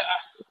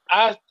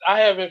 I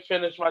haven't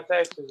finished my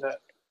taxes yet.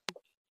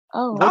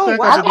 Oh,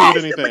 wow!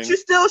 But you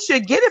still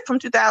should get it from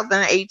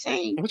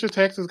 2018. What's your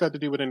taxes got to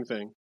do with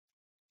anything?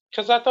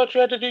 Because I thought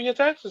you had to do your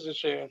taxes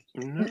this year.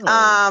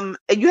 No.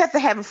 You have to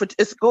have it for.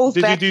 It goes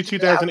back. Did you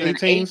do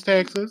 2018's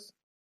taxes?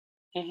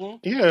 Mm-hmm.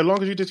 Yeah, as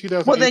long as you did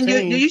 2018. Well, then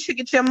you should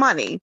get your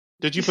money.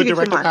 Did you put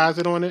direct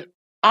deposit on it?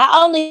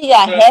 I only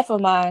got half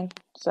of mine,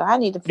 so I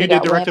need to figure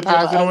out. You did direct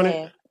deposit on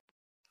it?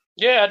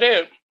 Yeah, I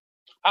did.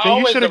 Then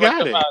you should have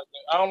got it. I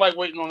don't like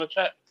waiting on the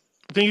check.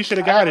 Then you should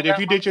have got it. If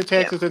you did your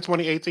taxes in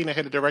 2018 and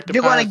had a direct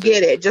deposit, you're going to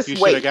get it. Just you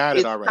wait. You should have got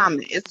it already.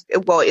 Coming. It's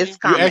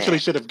coming. You actually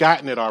should have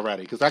gotten it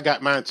already, because I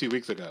got mine 2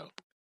 weeks ago.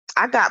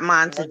 I got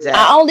mine today.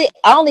 I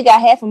only got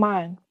half of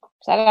mine,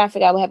 so I gotta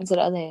figure out what happened to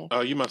the other half.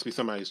 Oh, you must be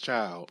somebody's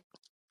child.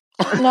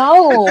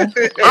 No, I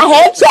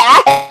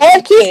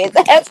have kids.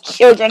 I have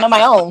children of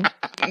my own.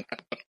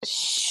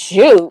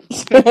 Shoot.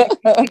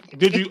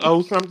 Did you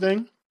owe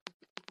something?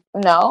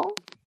 No.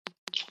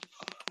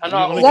 I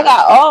know. I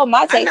got all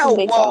my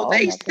taxes. Well,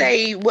 they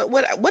say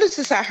what is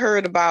this? I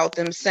heard about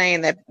them saying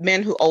that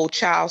men who owe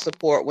child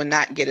support will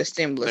not get a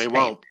stimulus. They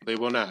won't. They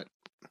will not.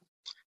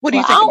 What do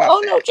you think about that? I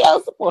don't owe no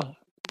child support.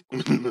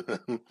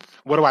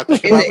 What do I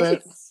think about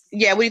that?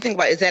 Yeah, what do you think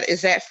about it?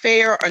 Is that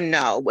fair or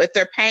no? If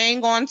they're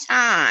paying on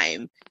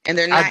time and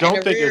they're not, I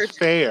don't think it's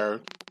fair.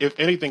 If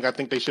anything, I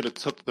think they should have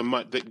took the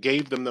money that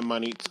gave them the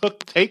money,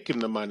 taken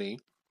the money,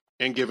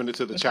 and given it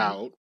to the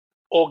child,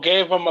 or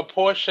gave them a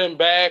portion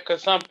back or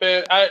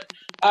something.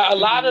 A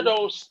lot of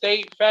those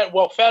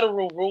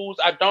federal rules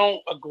I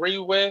don't agree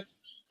with.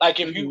 Like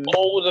if you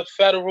owe the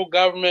federal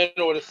government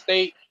or the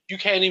state, you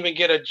can't even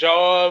get a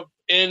job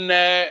in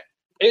that.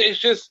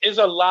 It's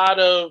a lot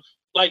of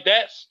like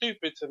that's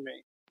stupid to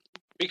me,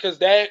 because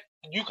that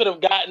you could have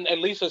gotten at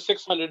least a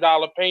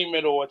 $600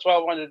 payment or a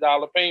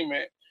 $1,200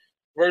 payment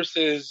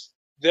versus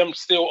them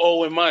still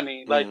owing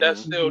money. Like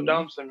that's still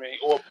dumb to me.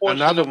 Or a portion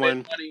another of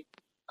one. money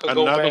could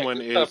go Another back. one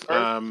What's is up,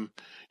 Perk?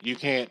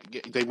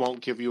 they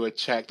won't give you a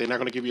check. They're not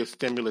going to give you a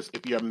stimulus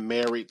if you're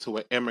married to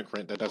an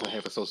immigrant that doesn't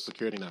have a social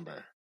security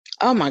number.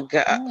 Oh my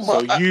God. Mm.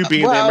 So you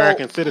being the well,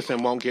 American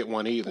citizen won't get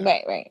one either.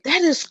 Right.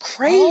 that is Oh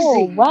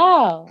crazy.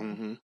 wow.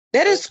 hmm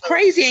That is Okay.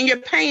 crazy, and you're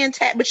paying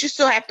tax, but you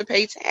still have to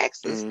pay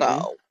taxes, hmm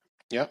though.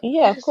 Yep.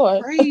 Yeah, That of is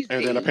course. crazy.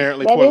 And then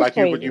apparently, That is like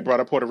you crazy. brought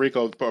up Puerto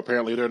Rico,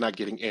 apparently they're not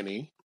getting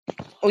any.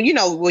 Well, you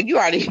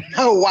already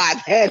know why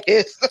that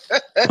is.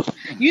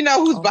 You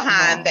know who's Oh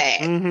behind wow. that.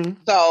 hmm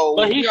So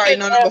But he you already shouldn't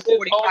know number have this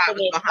 45 is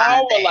ultimate behind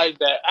power that. like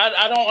that.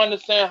 I don't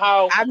understand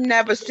how I've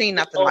never he seen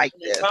has nothing like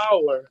ultimate this.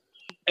 power.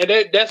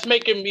 And that's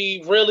making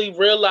me really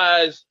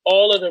realize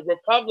all of the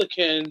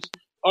Republicans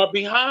are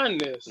behind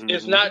this.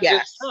 It's hmm not just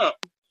Yes. Trump.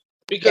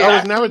 Because Oh, I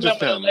it's can never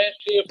just remember the him.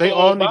 last year They for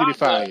all need to be Obama.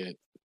 fired.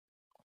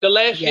 The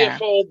last year Yeah.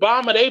 for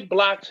Obama, they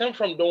blocked him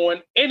from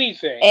doing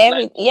anything.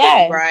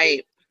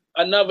 Right.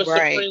 Another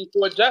Right. Supreme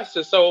Court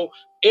justice. So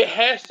it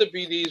has to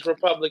be these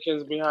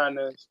Republicans behind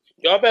this.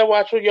 Y'all better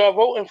watch what y'all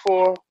voting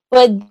for.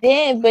 But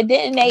then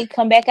they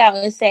come back out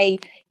and say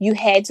you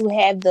had to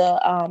have the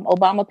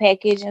Obama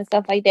package and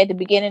stuff like that at the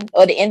beginning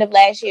or the end of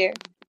last year.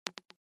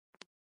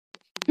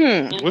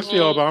 What's the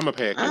Obama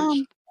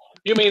package?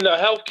 You mean the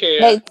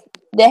healthcare? Like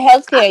the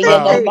healthcare,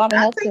 I the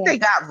Obama think healthcare. they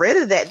got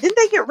rid of that. Didn't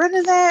they get rid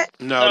of that?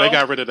 No, they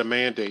got rid of the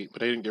mandate,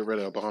 but they didn't get rid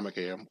of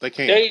Obamacare. They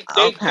can't.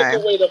 They took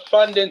away the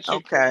funding to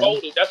Okay.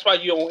 promote it. That's why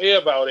you don't hear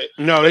about it.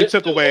 No, But they it's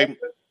took still away. open.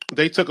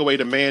 They took away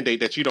the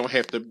mandate that you don't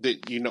have to.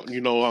 That you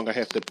no longer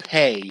have to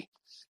pay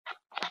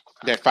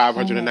that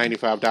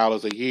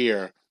 $595 a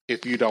year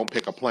if you don't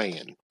pick a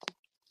plan,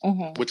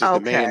 which is the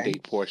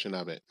mandate portion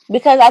of it.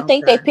 Because I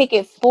think they pick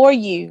it for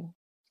you,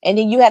 and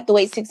then you have to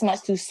wait 6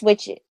 months to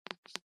switch it.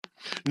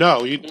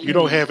 No, you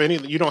don't have any.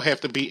 You don't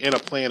have to be in a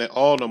plan at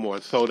all no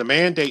more. So the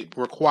mandate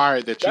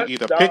required that you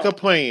either pick a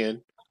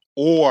plan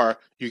or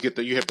you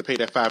have to pay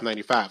that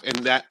 $595,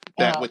 and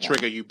that would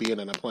trigger you being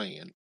in a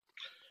plan.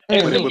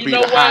 And But see, it would you be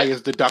know the what?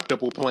 highest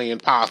deductible plan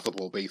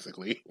possible,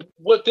 basically.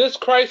 With this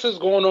crisis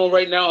going on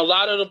right now, a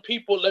lot of the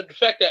people, the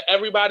fact that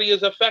everybody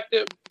is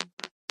affected,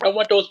 I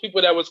want those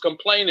people that was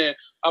complaining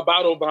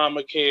about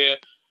Obamacare,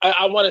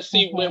 I want to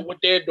see what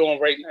they're doing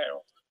right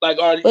now. Like,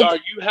 are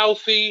you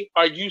healthy?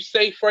 Are you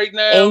safe right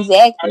now?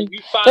 Exactly. Are you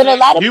But a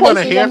lot of you want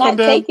to places hear are from not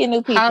them? taking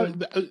new people.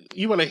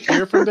 You want to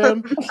hear from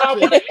them? I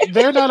wanna hear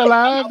They're not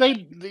alive.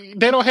 They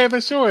don't have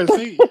insurance.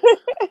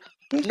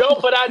 No,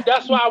 but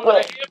that's why I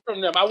want to hear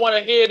from them. I want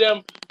to hear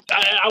them.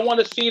 I want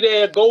to see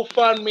their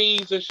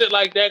GoFundMe's and shit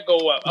like that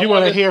go up. You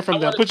want to hear from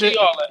them? Put your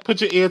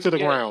ear to the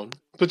Yeah. ground.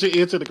 Put your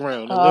ear to the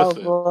ground and Oh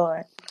listen.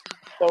 Lord.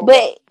 So,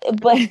 But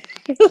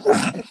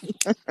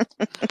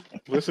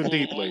listen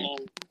deeply.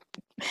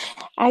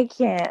 I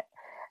can't.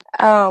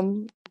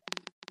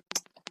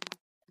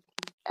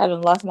 I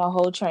done lost my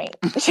whole train.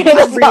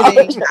 I'm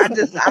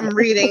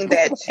reading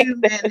that 2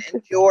 men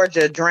in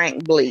Georgia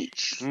drank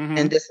bleach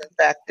and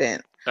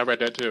disinfectant. I read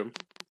that too.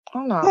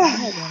 Oh no,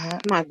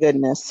 my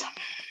goodness.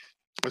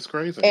 It's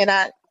crazy. And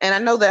I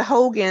know that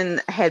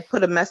Hogan had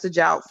put a message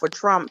out for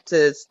Trump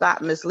to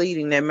stop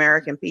misleading the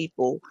American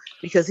people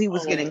because he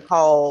was getting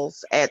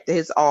calls at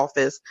his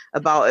office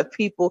about if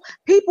people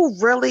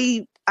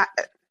really.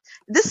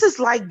 This is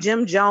like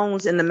Jim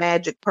Jones and the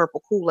magic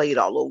purple Kool-Aid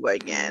all over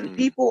again.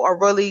 People are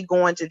really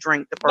going to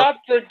drink the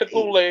purple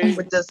Kool-Aid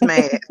with this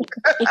man.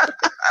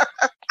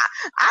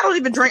 I don't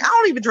even drink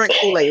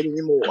Kool-Aid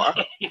anymore.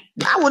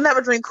 I will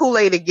never drink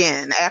Kool-Aid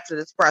again after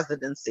this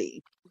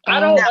presidency. I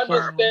don't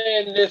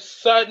understand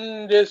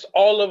this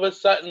all of a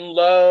sudden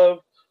love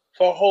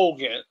for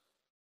Hogan.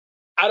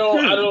 I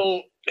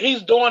don't.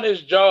 He's doing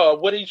his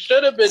job. What he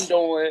should have been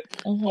doing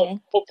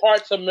for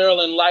parts of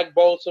Maryland, like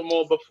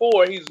Baltimore,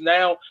 before, he's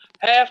now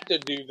have to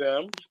do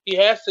them. He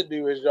has to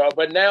do his job.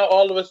 But now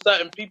all of a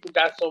sudden, people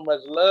got so much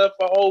love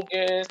for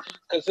Hogan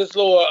because his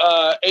little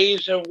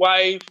Asian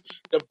wife,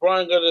 the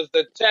brung of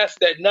the test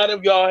that none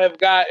of y'all have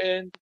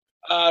gotten.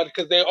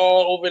 Because they're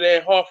all over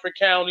there in Harford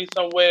County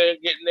somewhere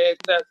getting their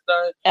test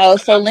done. Oh,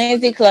 so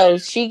Lindsay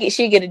closed. She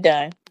get it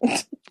done.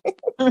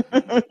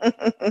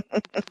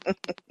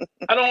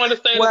 I don't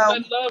understand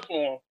the love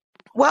for him.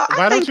 Well,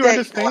 why don't you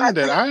understand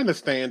it? I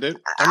understand it.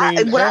 I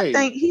mean, I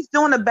think he's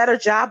doing a better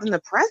job than the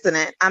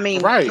president. I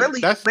mean, right?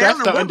 Really, that's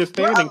the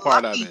understanding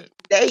part of it.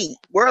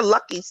 We're a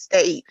lucky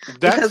state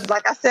because,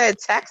 like I said,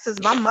 Texas.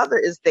 My mother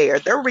is there.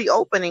 They're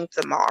reopening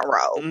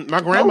tomorrow. My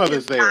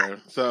grandmother's there,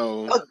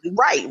 so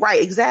right,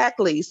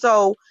 exactly.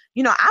 So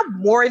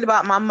I'm worried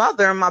about my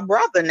mother and my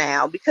brother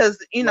now because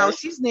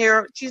she's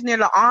near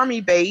the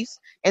Army base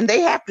and they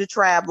have to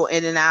travel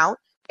in and out.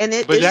 And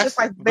it's just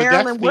like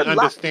Maryland. But that's the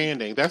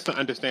understanding. That's the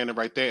understanding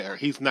right there.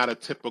 He's not a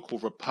typical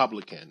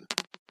Republican.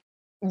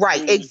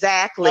 Right,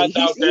 exactly. I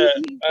doubt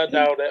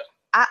that.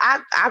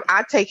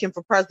 I take him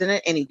for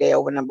president any day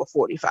over number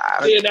 45.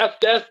 Yeah, he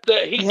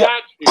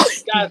got you.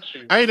 He got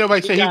you. I ain't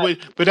nobody say he would,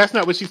 but that's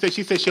not what she said.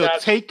 She said she'll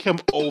take him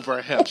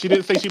over him. She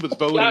didn't say she was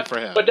voting for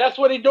him. But that's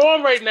what he's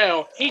doing right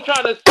now. He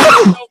trying to set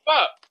himself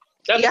up.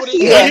 That's what he's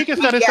doing. He can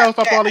set himself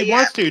up all he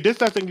wants to. This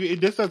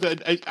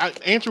doesn't.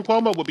 Andrew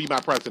Cuomo will be my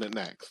president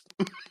next.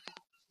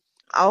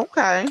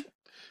 Okay.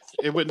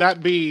 It would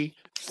not be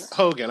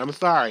Hogan. I'm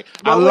sorry.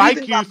 Well, I what do you like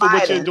think you about for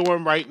what you're Biden?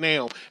 doing right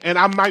now, and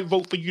I might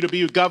vote for you to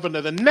be a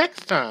governor the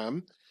next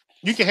time.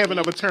 You can have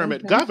another term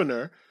at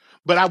governor,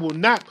 but I will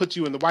not put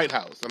you in the White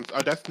House.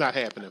 That's not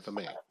happening for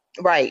me.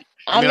 Right.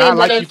 I mean, mean, I but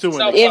like you to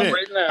an extent.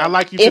 I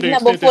like you to if the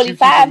number extent that you keeping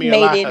 45 me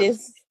made it, alive.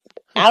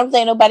 I don't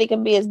think nobody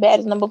can be as bad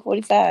as number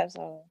 45.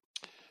 So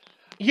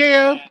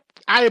Yeah,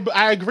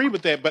 I agree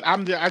with that, but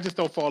I just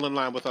don't fall in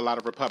line with a lot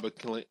of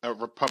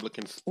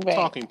Republicans right.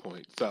 talking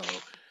points. So,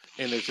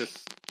 and it's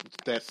just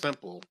that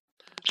simple.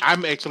 I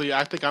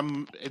think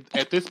I'm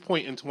at this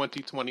point in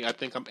 2020. I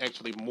think I'm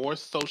actually more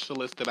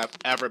socialist than I've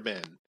ever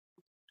been.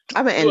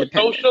 I'm an You a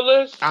independent.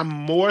 socialist? I'm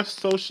more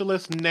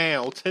socialist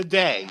now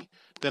today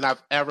than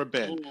I've ever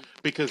been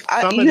because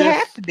You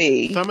have to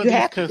be. some of You these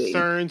have to be.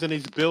 concerns and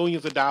these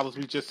billions of dollars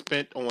we just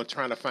spent on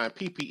trying to find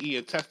PPE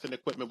and testing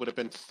equipment would have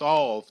been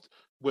solved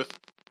with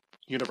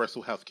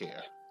universal health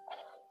care.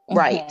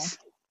 Right.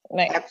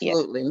 Right.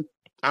 Absolutely. Yeah.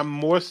 I'm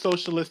more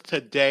socialist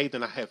today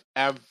than I have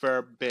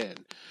ever been.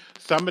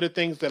 Some of the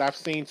things that I've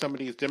seen, some of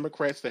these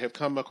Democrats that have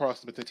come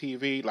across with the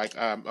TV, like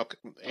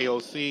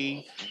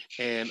AOC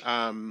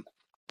and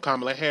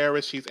Kamala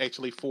Harris, she's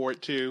actually for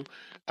it too,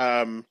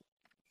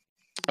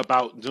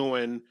 about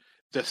doing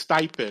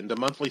the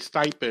monthly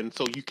stipend,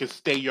 so you can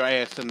stay your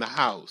ass in the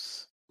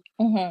house.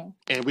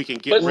 And we can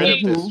get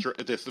rid of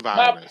this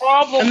virus. My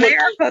problem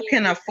America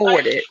can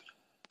afford it.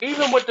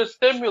 Even with the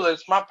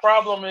stimulus, my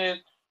problem is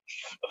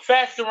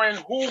factoring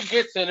who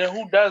gets it and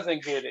who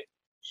doesn't get it.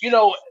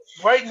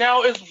 Right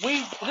now this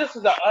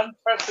is an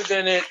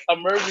unprecedented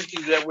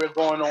emergency that we're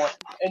going on,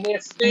 and they're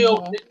still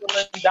nickel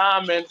and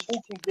diming who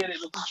can get it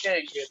and who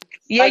can't get it.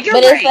 Yeah, you're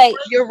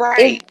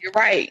right.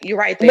 You're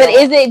right. But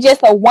is it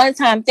just a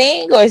one-time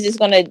thing, or is this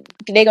they're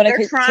gonna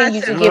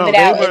continue to give it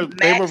out?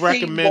 They were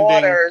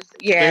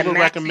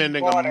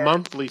recommending a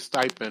monthly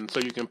stipend so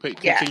you can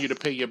continue to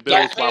pay your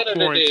bills while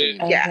quarantined.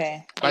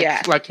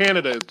 Like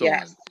Canada is doing.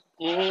 Yes.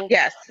 Mm-hmm.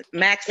 Yes,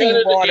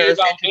 Maxine Waters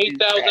gave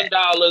out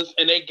 $8,000,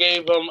 and they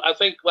gave them, I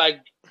think, like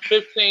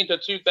 $15,000 to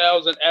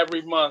 $2,000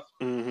 every month,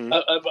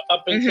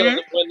 up until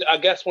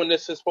when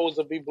this is supposed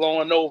to be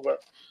blowing over.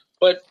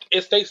 But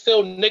they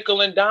still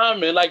nickel and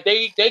diming. Like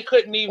they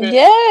couldn't even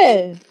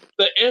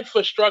the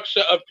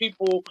infrastructure of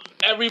people,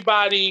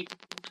 everybody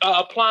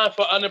applying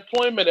for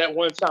unemployment at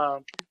one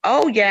time.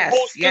 Oh yes.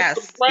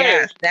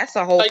 That's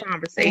a whole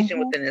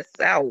conversation within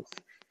itself.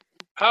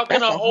 How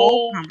can a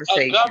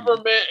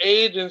government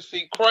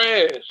agency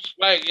crash?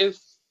 Like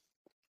it's.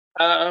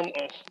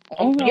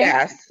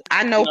 Yes,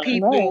 I know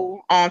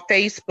people on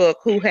Facebook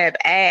who have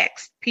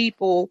asked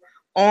people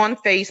on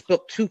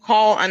Facebook to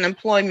call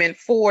unemployment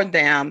for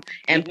them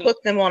and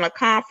put them on a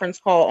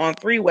conference call on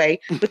three-way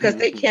because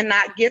they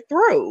cannot get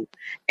through.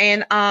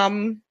 And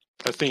I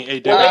seen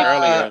A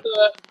earlier.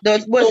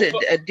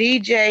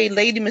 DJ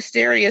Lady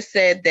Mysteria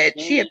said that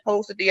she had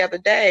posted the other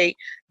day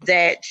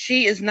that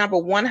she is number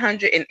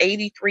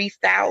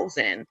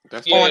 183,000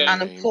 on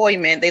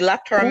unemployment. They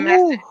left her a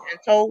message and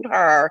told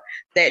her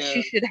that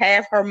she should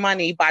have her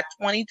money by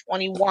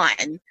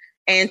 2021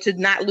 and to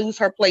not lose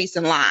her place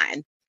in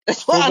line.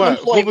 That's what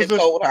unemployment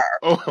told her.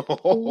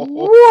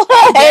 What?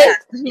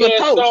 Yes, this is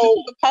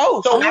the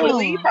post. I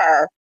believe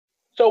her.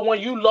 So when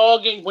you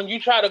log in, when you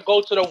try to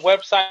go to the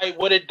website,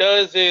 what it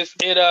does is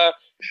the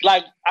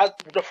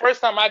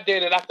first time I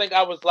did it, I think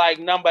I was like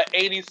number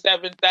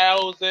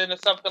 87,000 or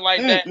something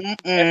like that. And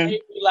maybe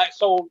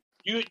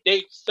you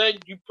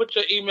put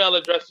your email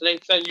address and they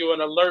send you an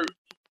alert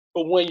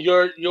for when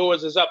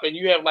yours is up, and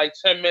you have like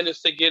 10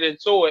 minutes to get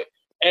into it.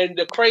 And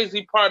the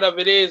crazy part of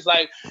it is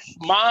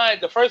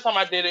the first time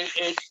I did it,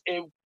 it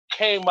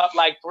came up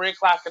like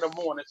 3:00 in the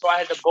morning, so I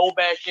had to go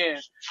back in.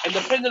 And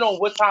depending on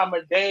what time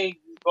of day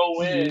you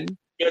go in,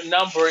 your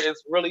number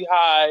is really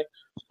high,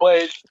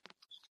 but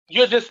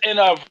you're just in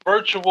a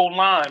virtual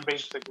line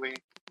basically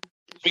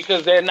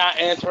because they're not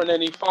answering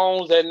any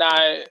phones, they're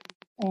not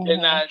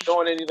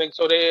doing anything,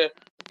 so they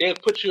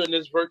put you in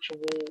this virtual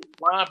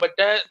line. But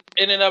that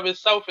in and of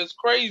itself is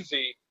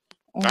crazy.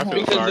 I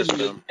feel sorry for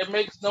them. It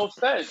makes no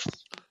sense.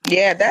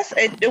 Yeah,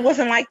 it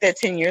wasn't like that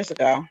 10 years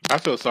ago. I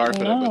feel sorry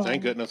for them, but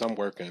thank goodness I'm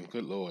working.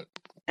 Good Lord.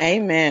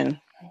 Amen.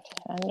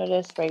 I know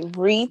that's right.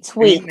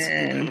 Retweet.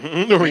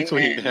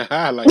 Retweet.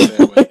 I like that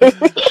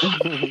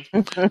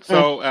one.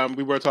 So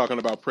we were talking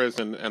about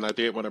prison, and I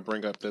did want to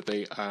bring up that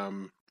they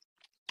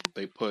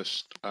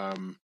pushed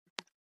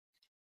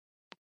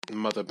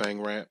Mother Bang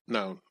Rap.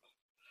 No.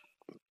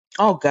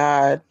 Oh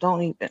God!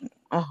 Don't even.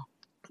 Oh.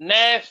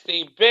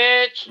 Nasty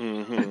bitch.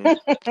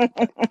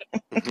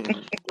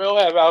 We'll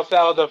have our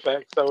sound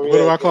effects. So what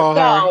do I call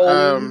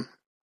her?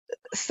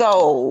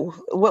 So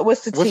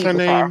what's the what's her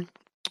name?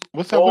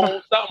 What's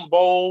that? Something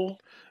Bowl.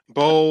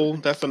 Bowl.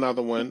 That's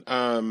another one.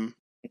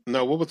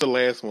 No, what was the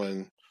last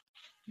one?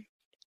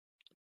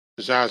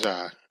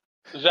 Zsa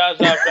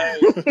Bang.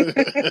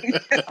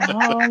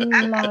 Oh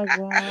my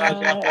God.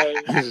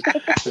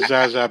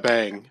 Zsa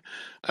Bang.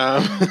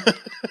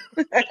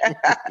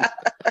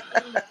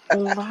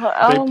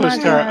 They Oh my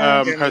pushed her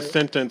God. her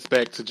sentence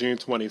back to June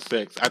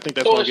 26th. I think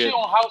that's So gonna is she get.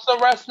 on house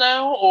arrest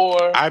now, or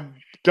I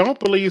don't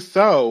believe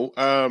so.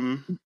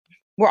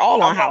 We're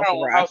all I on want house her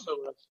on arrest. house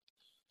arrest?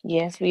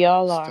 Yes, we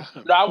all are.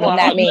 Stop. No, I But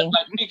want her not me.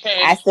 like she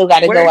I can't. still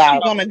got to Where go is she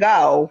out. going to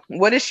go?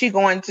 What is she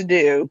going to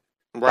do?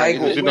 Right, Like,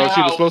 because Sit in the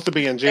she was house. supposed to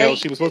be in jail. they,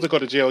 She was supposed to go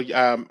to jail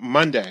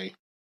Monday.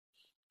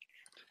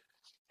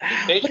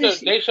 what is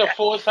she? They should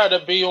force her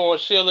to be on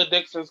Sheila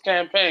Dixon's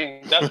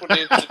campaign. That's what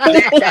they should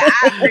do.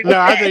 I agree No, with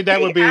I that. think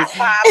that would be.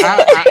 High five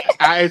on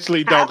I that.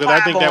 actually don't, High because I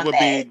five think on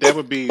that. that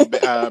would be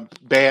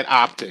bad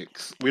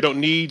optics. We don't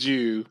need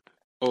you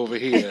over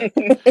here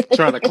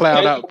trying to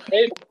cloud They, up.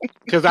 they,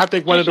 Because I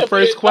think one she of the should be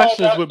first in charge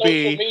questions of would social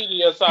be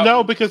media or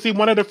no, something. because see,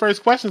 one of the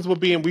first questions would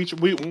be, and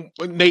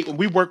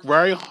we work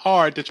very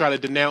hard to try to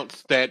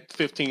denounce that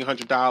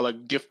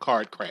 $1,500 gift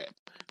card crap.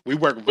 We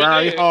work We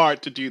very did.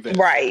 hard to do this.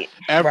 Right.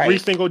 Every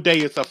Right. single day,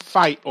 it's a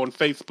fight on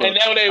And Facebook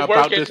now they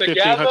about working this $1,500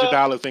 together.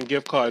 in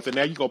gift cards, and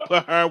now you gonna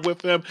put her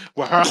with him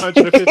with her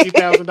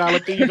 $150,000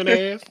 thieving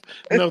ass?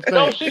 No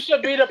No, thanks. she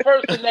should be the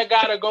person that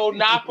gotta go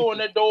knock on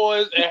the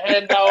doors and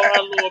hand out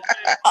her little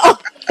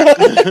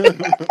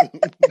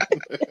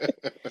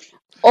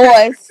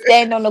Or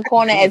stand on the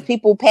corner as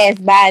people pass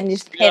by and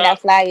just hand yeah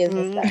out flyers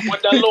and stuff.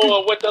 with the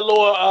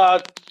little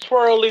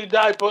twirly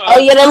diaper. Oh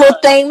yeah, that little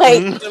thing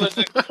like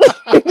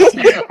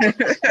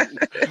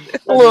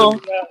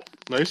little.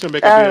 No, you should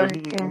make her Oh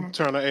be God.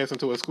 turn her ass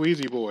into a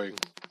squeegee boy.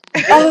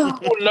 Oh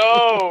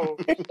No,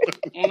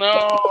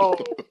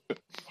 no,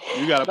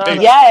 You gotta no, pay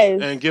no.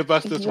 yes, and give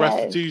us this yes,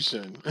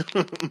 restitution.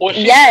 Or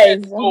she yes.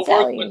 can't I'm go work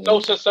telling for you,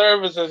 social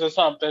services or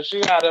something.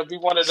 She gotta be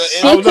one of the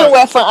she Oh can look,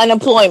 work for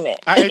unemployment.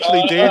 I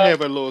actually did uh,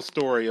 have a little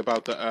story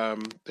about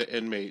the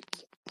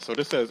inmates. So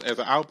this says as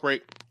the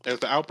outbreak of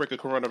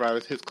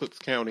coronavirus hits Cook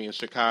County in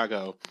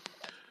Chicago,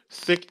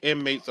 sick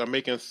inmates are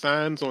making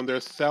signs on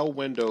their cell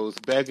windows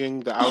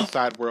begging the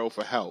outside world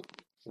for help.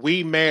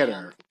 We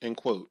matter, in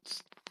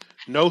quotes.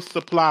 No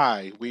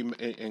supply,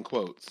 in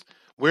quotes.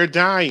 We're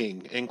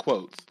dying, in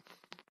quotes.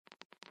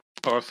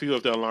 Are a few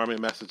of the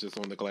alarming messages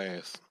on the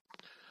glass.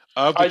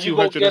 Of the are you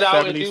gonna get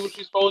out and 270 do what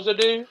you're supposed to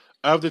do?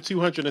 of the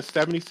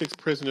 276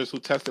 prisoners who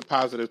tested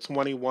positive,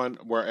 21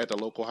 were at the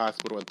local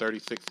hospital and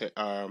 36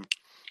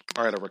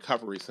 are at a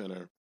recovery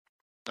center.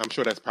 I'm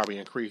sure that's probably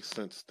increased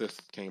since this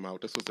came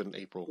out. This was in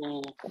April.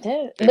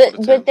 Dude, April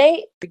the 10th.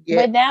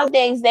 but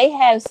nowadays they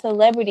have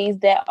celebrities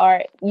that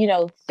are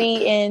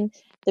feeding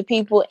the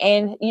people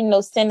and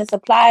sending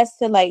supplies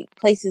to like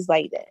places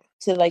like that,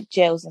 to like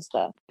jails and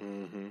stuff.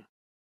 Mm-hmm.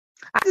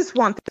 I just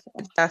want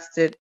them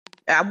tested.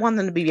 I want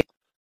them to be.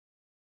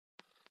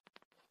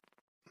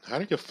 How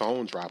did your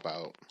phone drop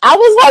out? I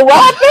was like,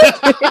 what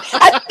happened?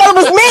 I thought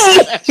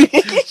it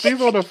was me.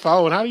 She's on the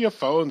phone. How did your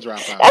phone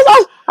drop out?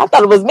 I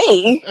thought it was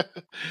me.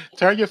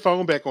 Turn your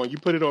phone back on. You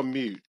put it on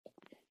mute.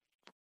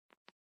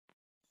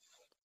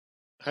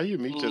 How do you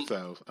mute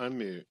yourself?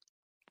 Unmute.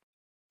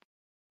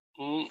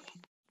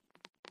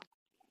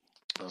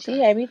 Okay. She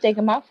had me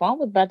thinking my phone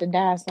was about to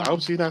die. I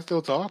hope she's not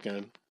still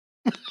talking.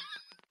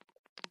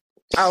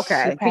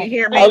 Okay. Can you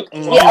hear me?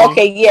 Yeah.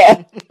 Okay.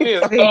 Yeah.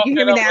 Okay. Can you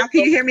hear me now?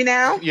 Can you hear me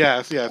now?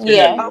 Yes.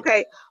 Yeah.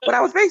 Okay. What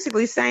I was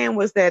basically saying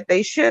was that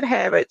they should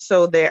have it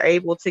so they're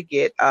able to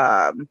get,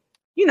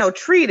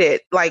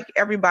 treated like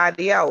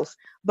everybody else.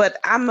 But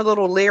I'm a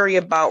little leery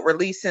about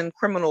releasing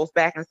criminals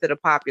back into the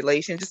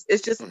population.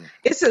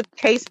 It's a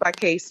case by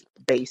case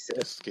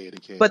basis.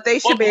 But they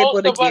should be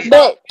able to get.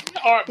 But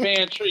aren't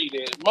being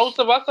treated. Most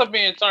of us are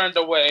being turned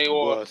away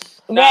or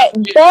right.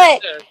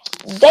 But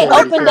they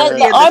opened up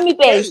the army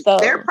base though.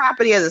 They're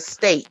property of the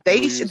state.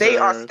 They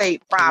are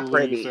state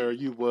property. Loser,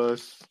 you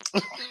was.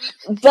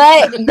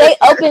 But they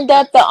opened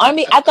up the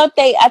army. I thought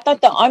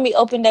the army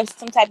opened up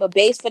some type of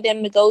base for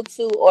them to go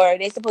to, or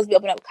they're supposed to be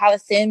opening up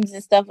coliseums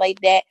and stuff like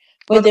that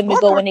for them to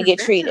go in and get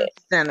treated.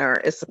 Center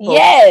is supposed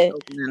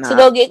to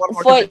go get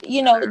for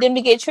them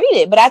to get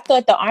treated. But I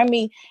thought the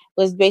army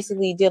was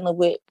basically dealing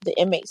with the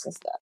inmates and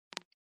stuff.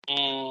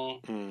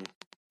 Mm-hmm.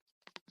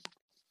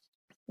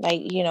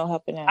 Like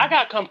helping out. I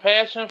got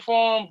compassion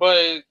for them,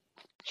 but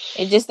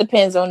it just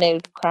depends on their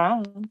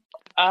crime.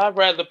 I'd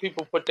rather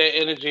people put their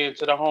energy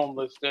into the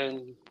homeless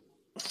than.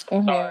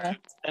 Sorry.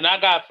 And I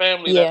got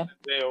family that's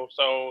in jail,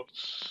 so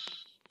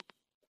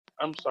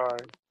I'm sorry.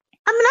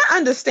 I mean, I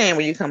understand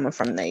where you're coming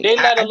from, Nate. They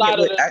let a lot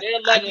of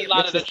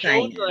the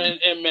children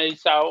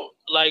inmates out,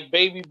 like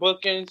baby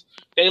bookings.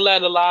 They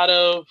let a lot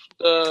of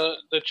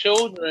the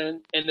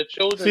children and the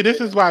children. See,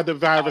 this is why the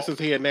virus is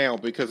here now,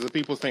 because the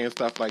people saying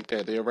stuff like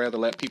that. They'd rather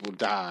let people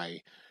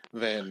die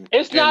than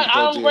it's not.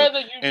 I'd rather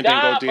you and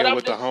die, then go deal but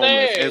with I'm the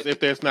homeless, saying, as if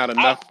there's not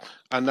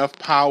enough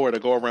power to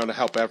go around to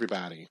help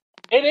everybody.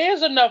 It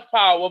is enough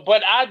power,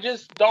 but I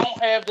just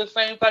don't have the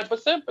same type of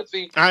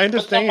sympathy. I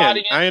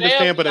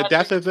understand, but a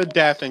death is a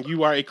death, and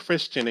you are a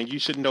Christian, and you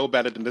should know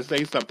better than to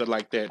say something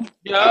like that.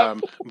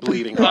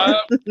 Bleeding heart.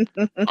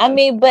 I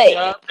mean, but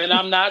and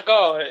I'm not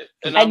God.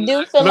 I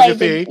do feel like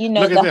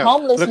the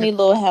homeless need a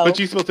little help. But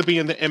you're supposed to be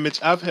in the image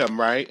of Him,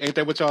 right? Ain't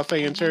that what y'all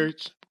say in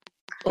church?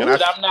 And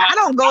I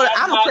don't go.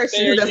 I'm a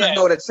Christian who doesn't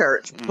go to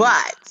church,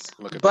 but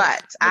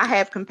I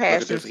have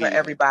compassion for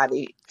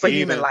everybody, for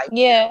human life.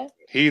 Yeah.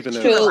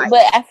 Heathenism. True,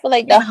 but I feel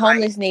like the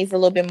homeless needs a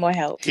little bit more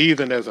help.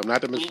 Heathenism,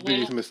 not to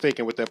be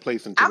mistaken with that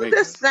place in Jamaica. I'm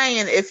just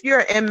saying, if you're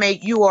an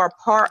inmate, you are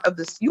part of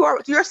this. You are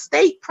your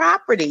state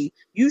property.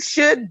 You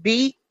should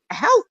be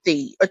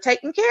healthy or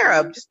taken care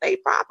of. Just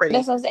state property.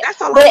 That's what I'm saying.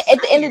 That's all. But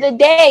at the end of the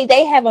day,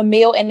 they have a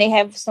meal and they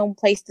have some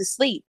place to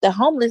sleep. The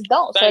homeless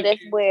don't. So that's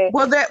where.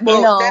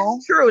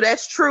 That's true.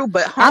 That's true.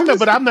 But I'm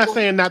not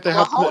saying not to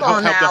help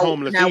the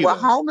homeless. Now,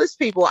 with homeless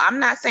people, I'm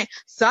not saying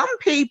some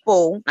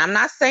people. I'm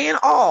not saying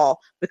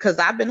all, because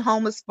I've been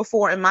homeless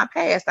before in my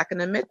past. I can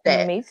admit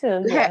that. Me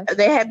too.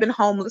 They have been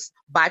homeless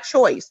by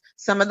choice.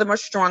 Some of them are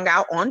strung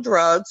out on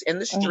drugs in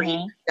the street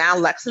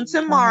down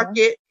Lexington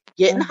Market,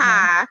 getting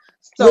high.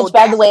 So which,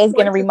 by the way, is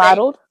getting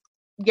remodeled.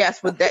 Yes,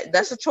 but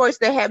that's a choice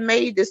they have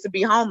made, is to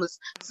be homeless.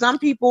 Some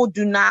people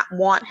do not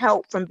want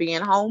help from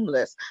being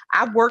homeless.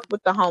 I've worked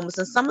with the homeless,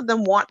 and some of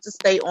them want to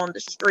stay on the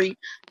street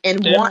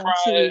and want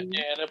to.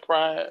 Yeah, they're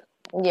pride.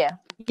 Yeah.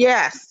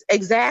 Yes,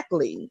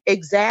 exactly.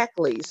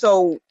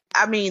 So,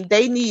 I mean,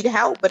 they need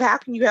help, but how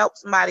can you help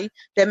somebody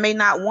that may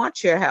not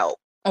want your help?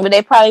 But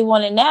they probably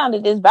want it now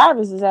that this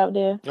virus is out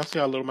there. Y'all see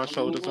how little my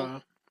shoulders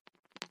are?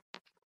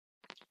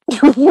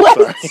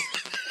 What?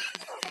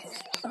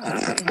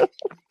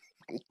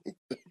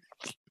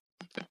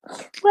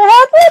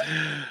 What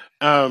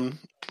happened?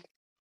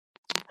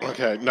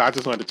 Okay, no, I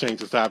just wanted to change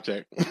the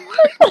subject.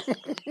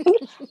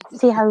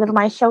 See how little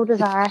my shoulders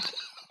are,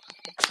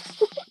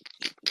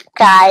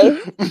 guys.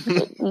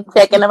 You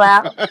checking them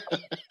out?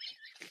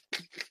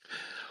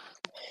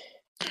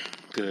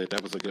 Good,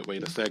 that was a good way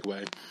to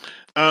segue.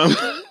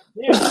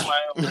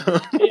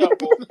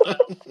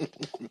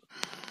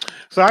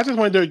 So I just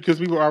wanted to, because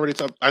we were already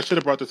I should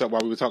have brought this up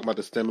while we were talking about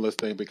the stimulus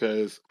thing,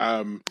 because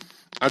I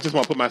just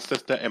want to put my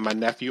sister and my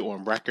nephew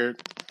on record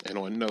and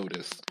on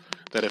notice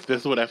that if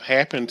this would have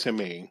happened to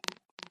me,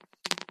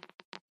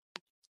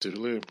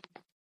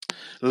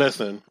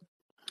 listen.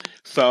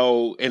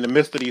 So in the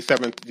midst of these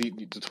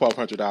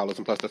 $1,200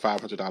 and plus the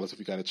 $500 if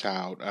you got a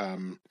child,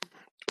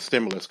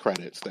 stimulus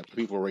credits that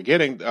people were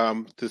getting,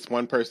 this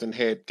one person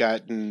had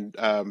gotten,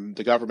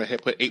 the government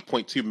had put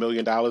 $8.2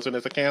 million in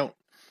his account.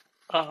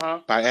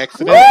 By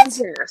accident.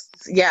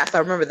 Yes, I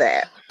remember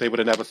that. They would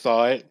have never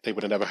saw it. They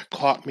would have never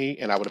caught me,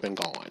 and I would have been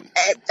gone.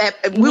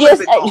 We would have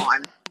been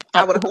gone.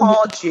 I would have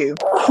called you.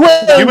 You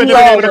wouldn't have been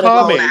able to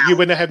call me. You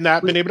wouldn't have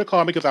not been able to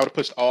call me because I would have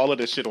pushed all of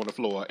this shit on the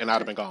floor, and I'd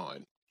have been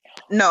gone.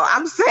 No,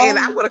 I'm saying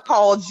I would have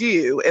called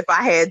you if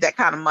I had that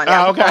kind of money.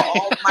 I would call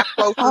all my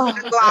closest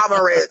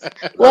conglomerates.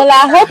 Well,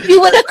 I hope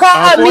you would have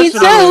called me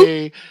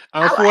too.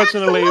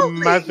 Unfortunately,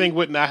 my thing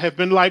would not have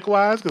been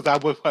likewise, because I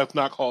would have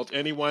not called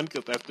anyone,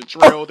 because that's the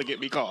trail to get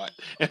me caught.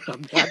 And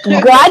I'm not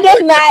God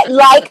does not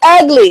like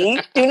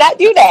ugly. Do not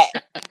do that.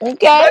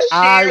 Okay?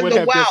 I would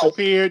have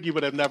disappeared. You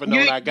would have never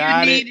known I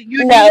got it.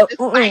 You need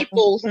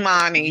disciples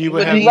money. You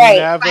would have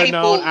never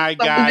known I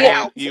got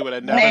it. You would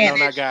have never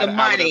known I got it.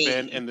 I would have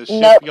been in the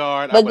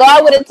shipyard. But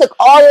God would have took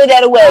all of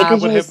that away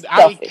because you was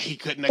selfish. He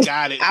couldn't have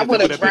got it. I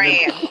would have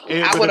ran.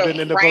 I would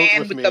have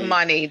ran with the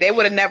money. They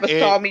would have never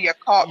saw me or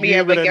caught me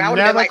ever again. I would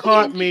have never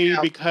caught me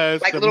because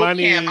the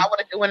money. Kim, I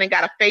would have went and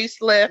got a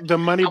facelift. The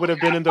money would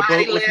have been in the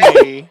boat with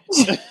me.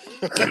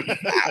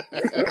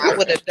 I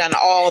would have done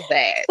all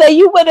that. So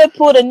you would have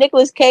pulled a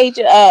Nicolas Cage.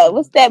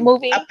 What's that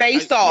movie? A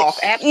Face Off.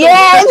 Absolutely.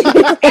 Yes.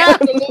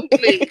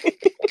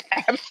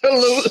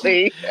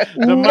 Absolutely.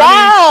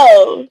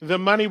 The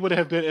money would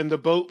have been in the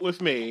boat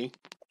with me.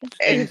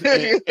 In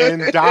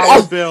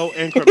dollar bill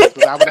increments,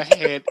 because I would have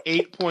had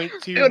 $8.2 million.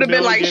 It would have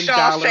been like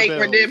Shawshank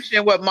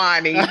Redemption with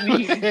money.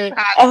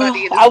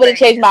 I would have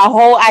changed my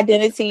whole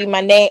identity,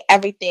 my name,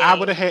 everything. I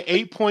would have had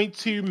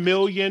 8.2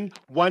 million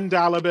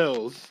 $1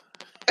 bills.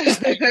 You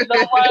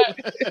know what?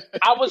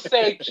 I would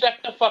say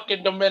check the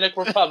fucking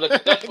Dominican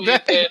Republic. That's what you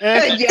said.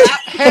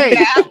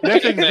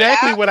 That's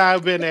exactly what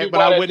I've been at,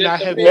 but I would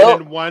not have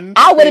been in one.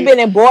 I would have been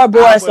in Bora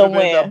Bora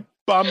somewhere.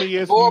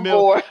 Bummiest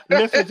milk.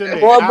 Listen to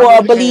me. Bora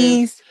Bora,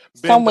 Belize,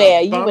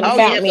 somewhere. You would have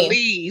found me.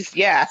 Belize,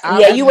 yes.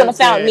 Yeah, you would have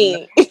found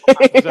me.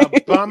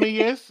 The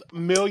bummiest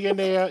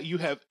millionaire you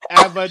have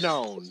ever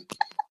known.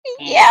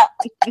 Yeah.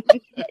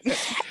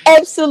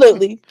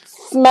 Absolutely.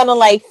 Smelling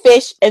like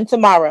fish and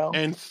tomorrow.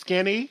 And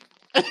skinny.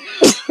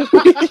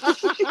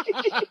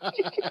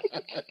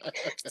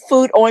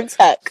 Food on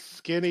tuck.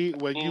 Skinny,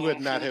 well, you would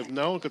not have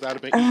known, because I'd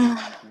have been eating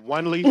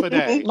one leaf a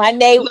day. My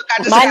name would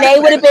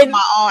have been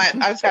my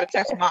aunt. I just got to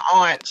text my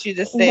aunt. She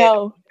just said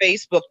on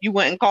Facebook, you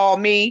wouldn't call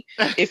me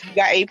if you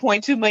got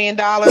 $8.2 million.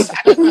 I said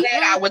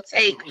I would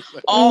take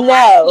all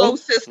my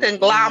closest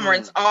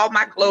conglomerates, all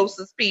my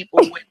closest people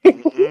with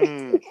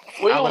me.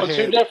 We're on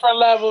two different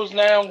levels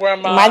now,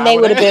 Grandma. My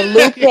name would have been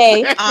Lupe.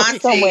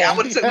 Auntie. I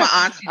would have took my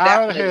auntie.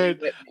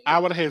 I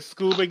would have had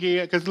scuba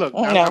gear. Because look,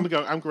 I'm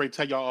going to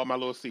tell y'all all my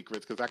little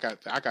secrets, because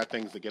I got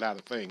things to get out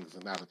of things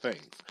and out of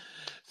things.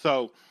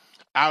 So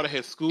I would have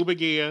had scuba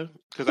gear,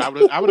 because I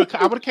would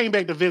have came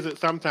back to visit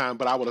sometime,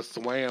 but I would have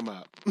swam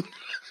up.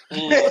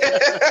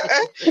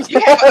 You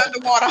have an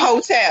underwater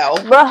hotel.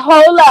 But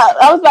hold up,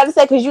 I was about to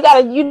say because you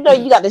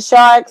got the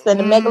sharks and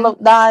the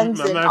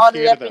megalodons and all of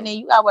that in there.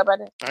 You gotta worry about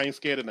that. I ain't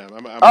scared of them.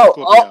 I'm a Oh,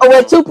 Scorpio.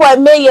 with 2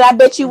 million, I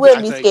bet you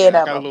would be scared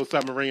of I got them. a little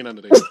submarine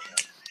under there.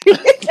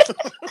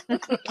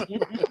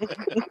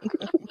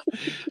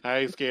 I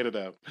ain't scared of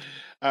them.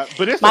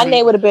 But it's my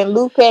name would have been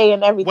Lupe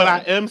and everything. What I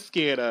am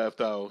scared of,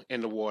 though,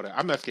 in the water,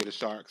 I'm not scared of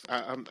sharks.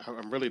 I'm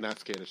really not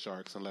scared of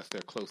sharks unless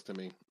they're close to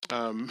me.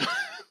 What?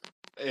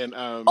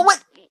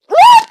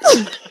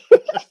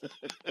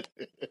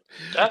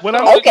 What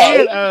I'm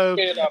scared of.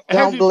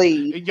 Don't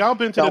bleed. Y'all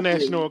been to the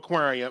National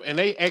Aquarium, and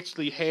they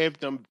actually have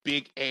them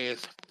big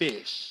ass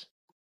fish.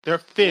 They're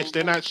fish.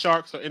 They're not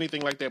sharks or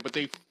anything like that, but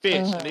they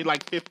fish, and they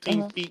like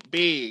 15 feet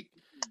big.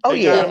 Oh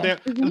yeah.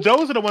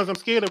 Those are the ones I'm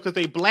scared of because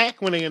they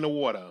black when they in the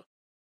water.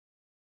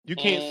 You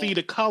can't see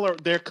the color,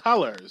 their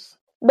colors.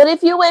 But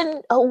if you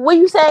in what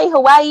you say,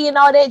 Hawaii and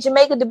all that,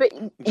 Jamaica,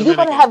 you're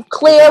gonna have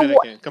clear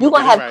water. You're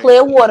gonna have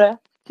clear water.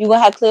 You're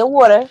gonna have clear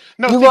water.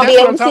 No, you're gonna be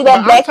able to see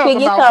that black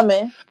figure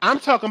coming. I'm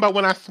talking about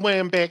when I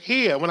swam back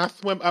here, when I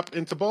swim up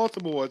into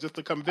Baltimore just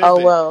to come visit. Oh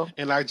well.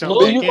 And I jump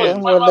back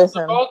in.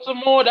 Listen.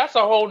 Baltimore, that's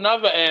a whole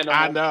nother animal.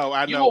 I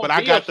know, but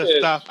I got the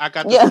stuff. I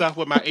got the stuff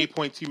with my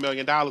 $8.2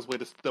 million where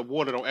the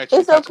water don't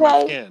actually touch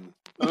my skin.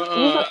 You're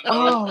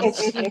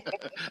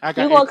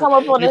gonna come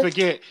up on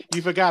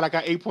You forgot I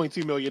got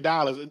 $8.2 million.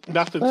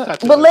 Nothing's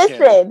touching. But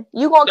listen,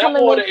 you're gonna come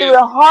in through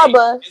the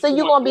harbor, so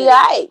you're gonna be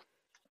alright.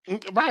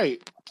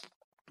 Right.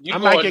 I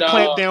might get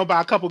clamped down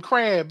by a couple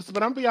crabs,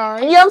 but I'm be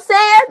alright. You know what I'm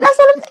saying? That's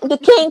what the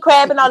king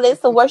crab and all this.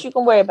 The worst you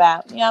can worry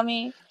about. You know what I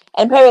mean?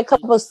 And probably a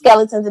couple of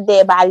skeletons and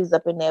dead bodies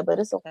up in there, but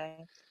it's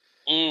okay.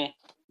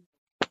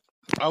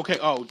 Okay.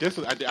 Oh, this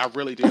is. I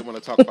really did want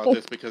to talk about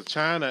this because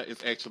China is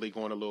actually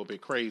going a little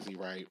bit crazy,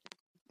 right?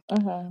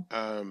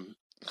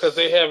 Because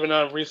they having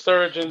a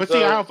resurgence. But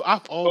see, I've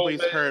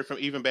always heard from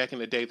even back in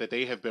the day that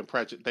they have been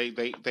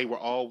they were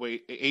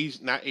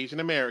always not Asian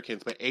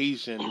Americans, but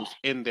Asians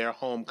in their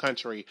home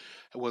country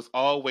was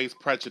always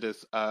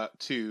prejudiced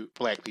to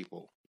black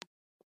people.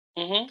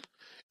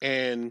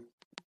 And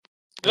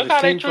look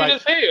how they treat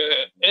us here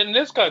in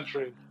this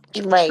country.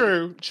 Right.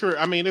 True.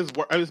 I mean, it's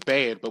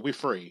bad, but we're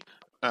free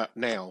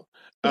now.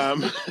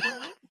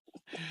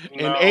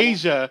 In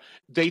Asia,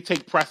 they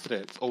take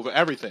precedence over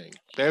everything.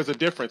 There's a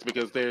difference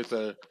because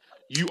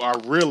you are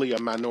really a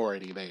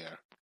minority there,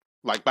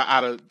 like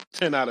out of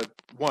 10 out of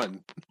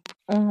 1.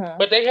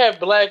 But they have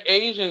black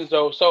Asians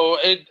though, so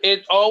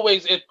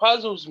it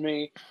puzzles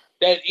me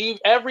that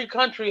every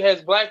country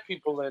has black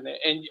people in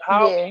it, and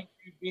how can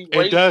you be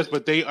racist? It does,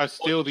 but they are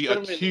still the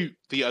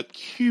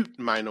acute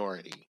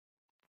minority.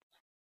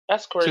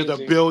 That's crazy. To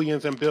the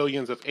billions and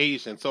billions of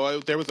Asians. So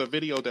there was a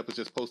video that was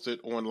just posted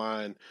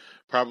online,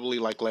 probably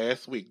like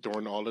last week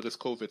during all of this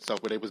COVID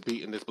stuff, where they was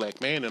beating this black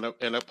man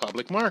in a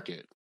public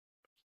market.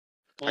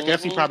 I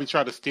guess he probably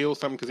tried to steal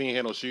something because he ain't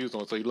had no shoes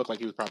on, so he looked like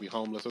he was probably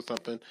homeless or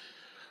something.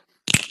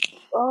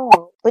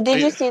 Oh, but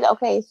did you see?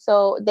 Okay,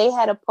 so they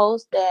had a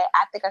post that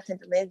I think I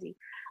sent to Lindsay.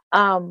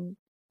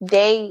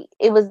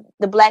 It was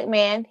the black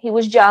man. He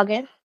was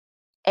jogging,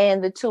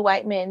 and the 2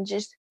 white men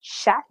just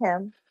shot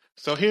him.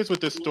 So here's what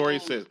this story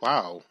says.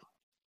 Wow.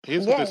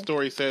 Here's what this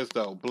story says,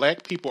 though.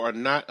 Black people are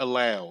not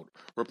allowed.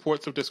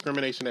 Reports of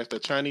discrimination after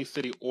Chinese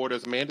city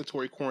orders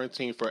mandatory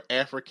quarantine for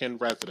African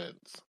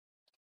residents.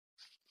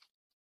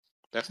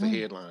 That's the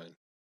headline.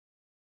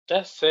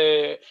 That's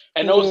sad.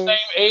 And those same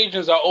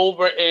Asians are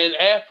over in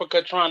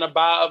Africa trying to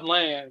buy up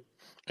land.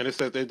 And it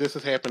says that this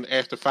has happened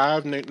after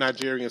 5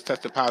 Nigerians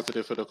tested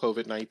positive for the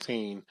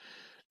COVID-19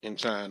 in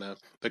China.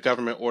 The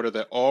government ordered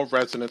that all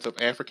residents of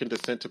African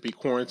descent to be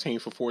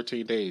quarantined for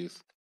 14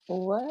 days.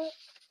 What?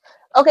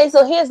 Okay,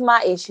 so here's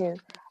my issue.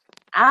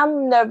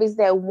 I'm nervous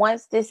that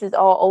once this is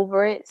all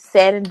over,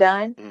 said and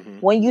done,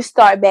 when you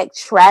start back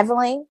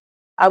traveling,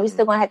 are we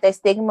still going to have that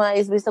stigma?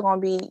 Is we still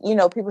going to be,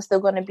 people still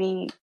going to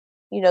be,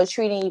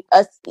 treating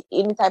us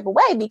any type of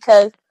way?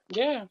 Because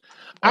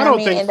I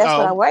don't think and that's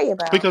what I worry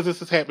about. Because this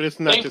is happening. It's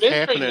not just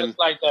happening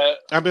like that.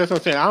 I mean, that's what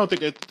I'm saying. I don't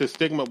think the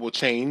stigma will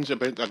change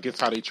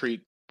against how they treat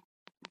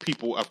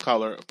people of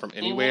color from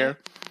anywhere,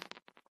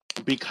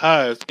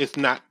 because it's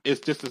not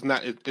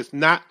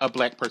a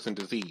black person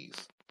disease.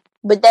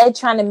 But they're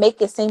trying to make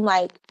it seem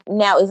like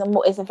now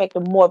it's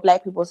affecting more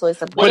black people, so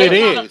it's a. But it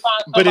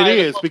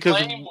is because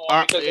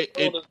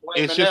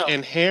it's just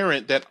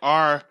inherent that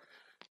our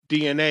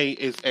DNA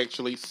is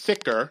actually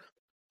sicker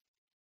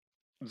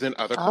than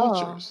other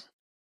cultures.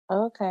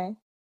 Okay.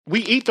 We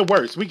eat the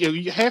worst.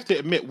 You have to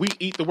admit we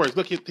eat the worst.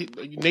 Look,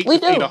 Nate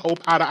just ate a whole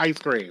pot of ice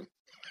cream.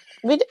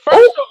 First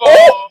of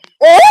all,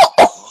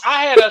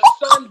 I had a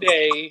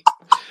Sunday.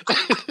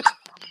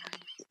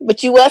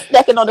 But you were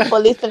stuck on it for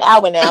at least an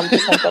hour now. I'm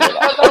just going to put it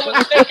out. I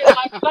was taking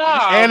my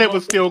time. And it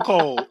was still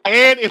cold.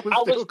 Taking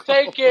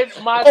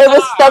my time. It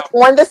was stuck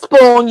on the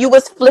spoon. You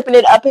was flipping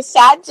it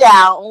upside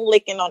down,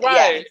 licking on it.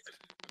 Right.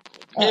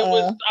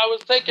 I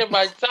was taking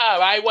my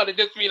time. I want to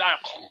just be like.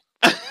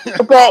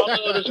 but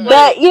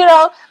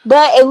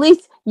at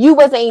least you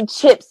wasn't eating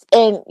chips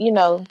and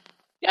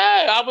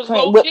Yeah, I was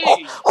low Whipped,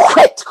 key.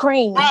 whipped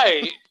cream.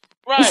 Right.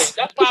 That's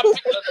why I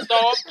picked a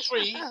soft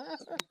treat,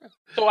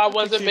 so I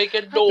wasn't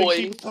making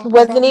noise.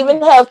 Wasn't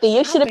even healthy.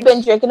 You should have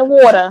been drinking the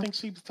water. I think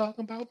she was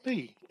talking about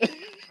me. You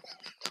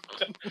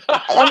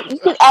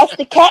could ask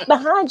the cat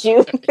behind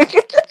you.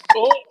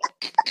 Oh.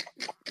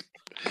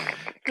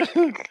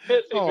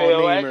 Pissy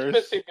Bill,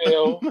 Pissy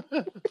Bill.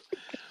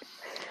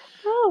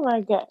 Oh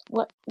my God!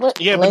 What?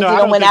 Yeah, Lindsay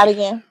don't went out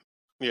again.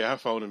 Yeah, her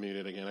phone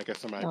muted again. I guess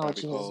somebody probably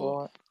Jesus called.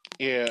 Lord.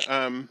 Yeah.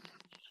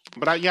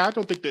 But I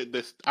don't think that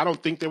this. I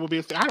don't think there will be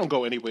a. I don't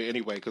go anywhere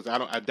anyway because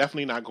I'm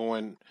definitely not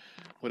going.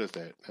 What is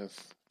that? That's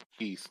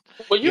east.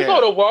 Well, you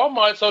go to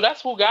Walmart, so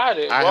that's who got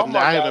it. I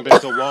haven't been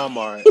to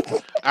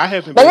Walmart. I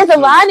haven't. But there's a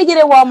line to get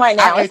in Walmart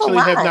now. I actually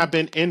have not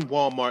been in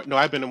Walmart. No,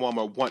 I've been in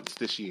Walmart once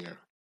this year.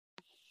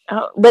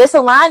 But it's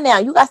a line now.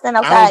 You got to stand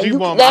outside. I don't do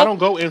Walmart. I don't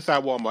go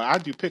inside Walmart. I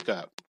do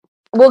pickup.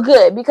 Well,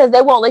 good, because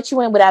they won't let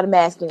you in without a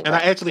mask anyway. And I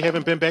actually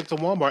haven't been back to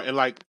Walmart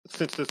in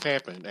since this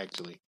happened.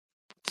 Actually,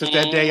 since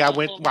that day I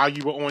went while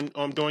you were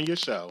on doing your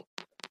show.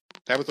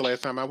 That was the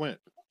last time I went.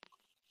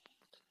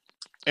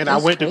 And I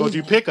went to go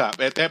do pickup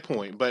at that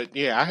point. But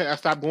yeah, I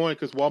stopped going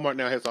because Walmart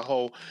now has a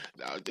whole.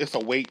 It's a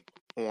wait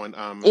on.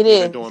 It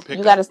is. Doing pickup.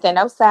 You got to stand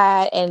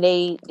outside, and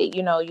they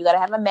you got to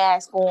have a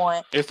mask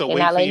on. It's a wait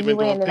for letting even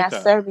you in. doing They're pickup.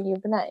 not serving you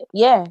tonight.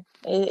 Yeah,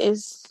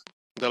 it's.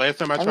 The last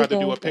time I tried to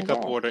do a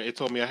pickup order, it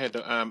told me I had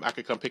to. I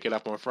could come pick it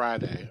up on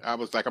Friday. I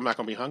was like, I'm not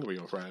gonna be hungry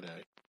on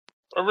Friday.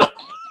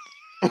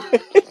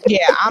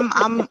 Yeah,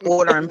 I'm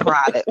ordering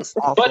products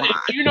offline. But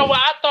you know what?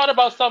 I thought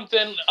about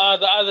something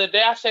the other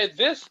day. I said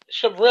this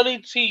should really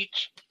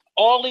teach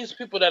all these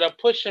people that are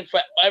pushing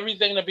for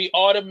everything to be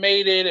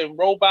automated and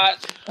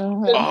robots. They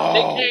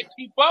can't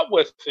keep up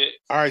with it.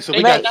 All right, so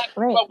they cannot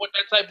keep up with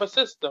that type of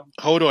system.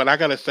 Hold on, I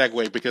got to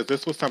segue because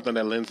this was something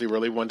that Lindsay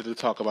really wanted to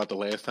talk about the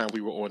last time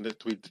we were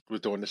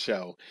doing the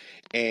show,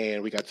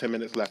 and we got 10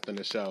 minutes left in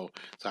the show,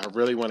 so I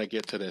really want to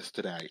get to this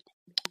today.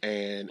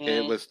 And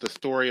it was the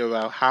story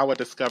about how I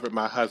discovered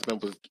my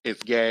husband is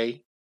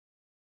gay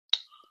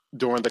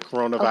during the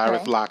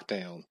coronavirus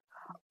lockdown.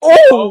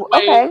 Oh,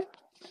 okay.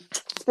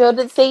 Spill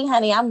the tea,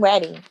 honey. I'm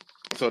ready.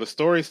 So the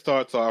story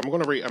starts. I'm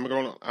going to read. I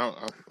don't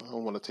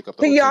want to take up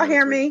the. Can y'all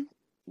hear me?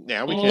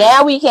 Now we can.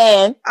 Now we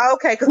can.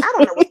 Okay, because I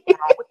don't know what's going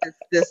on with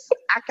this.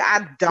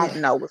 I don't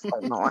know what's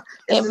going on.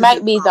 It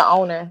might be the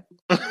owner.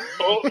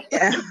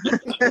 Yeah.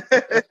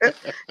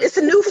 It's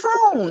a new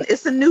phone.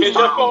 It's a new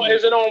phone.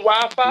 Is it on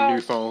Wi-Fi?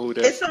 New phone.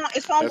 Who It's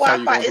on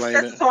Wi-Fi. It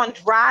says it's on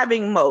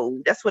driving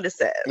mode. That's what it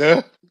says.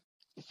 Yeah.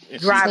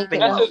 Driving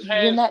mode.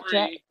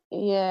 Hands-free.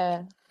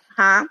 Yeah.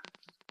 Huh?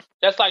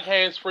 That's like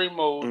hands-free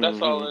mode.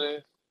 That's all it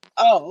is.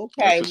 Oh,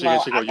 okay.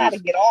 Well, I gotta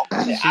get off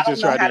of it. I don't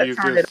know how to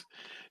turn it.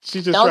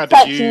 She just don't tried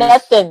touch to use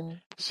nothing.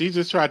 She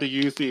just tried to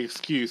use the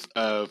excuse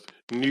of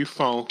new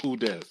phone. Who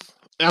does?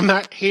 I'm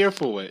not here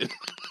for it.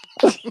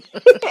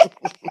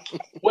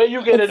 Where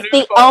you get a new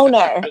the phone?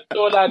 Owner. The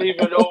store not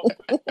even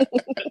open.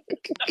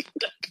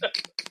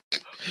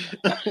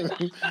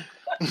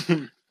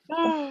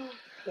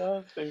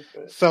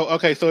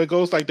 So it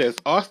goes like this.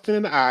 Austin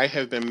and I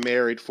have been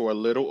married for a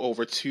little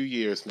over 2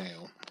 years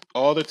now.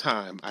 All the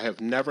time, I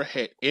have never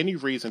had any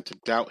reason to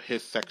doubt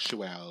his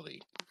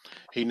sexuality.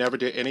 He never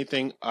did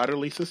anything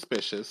utterly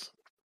suspicious.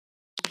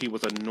 He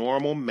was a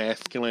normal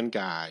masculine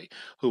guy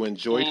who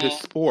enjoyed his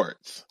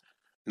sports.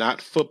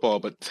 Not football,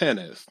 but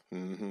tennis.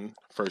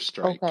 First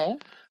strike. Okay.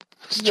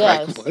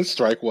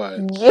 Strike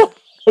one.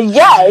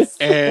 Yes.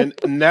 And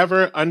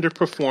never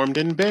underperformed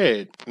in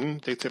bed.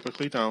 They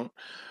typically don't.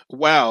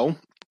 Well,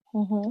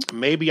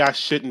 maybe I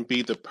shouldn't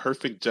be the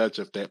perfect judge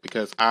of that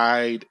because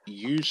I'd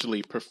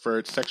usually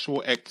preferred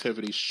sexual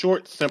activity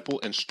short, simple,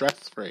 and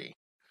stress-free.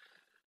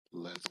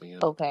 Lesbian.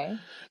 Okay.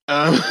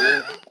 And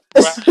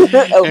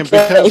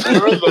because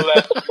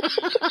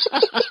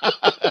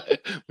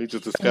we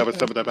just discovered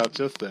something about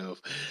yourself.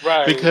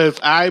 Right. Because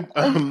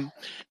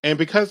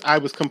because I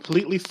was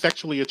completely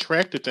sexually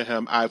attracted to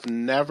him, I've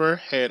never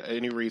had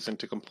any reason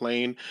to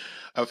complain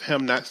of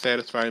him not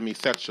satisfying me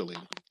sexually.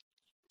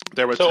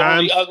 There were times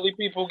only ugly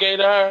people gay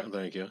to her?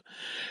 Thank you.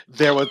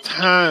 There were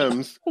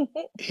times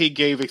he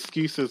gave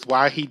excuses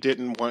why he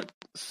didn't want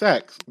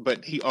sex,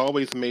 but he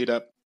always made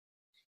up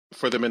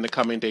for them in the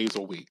coming days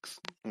or weeks.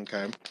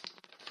 Okay.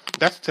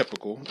 That's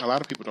typical. A lot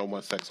of people don't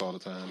want sex all the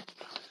time.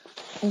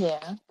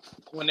 Yeah.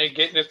 When they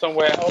get this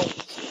somewhere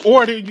else.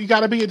 Or you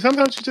gotta be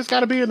sometimes you just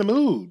gotta be in the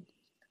mood.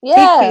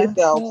 Yeah.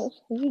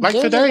 Like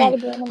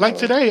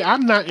today,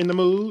 I'm not in the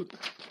mood.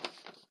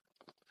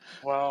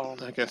 Wow.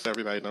 I guess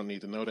everybody don't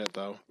need to know that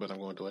though, but I'm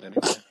going to do it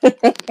anyway.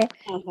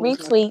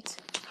 Retweet.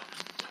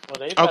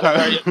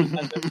 Okay.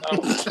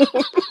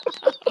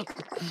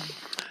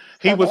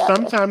 He would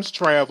sometimes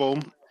travel.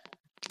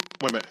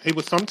 Wait a minute. He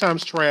would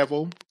sometimes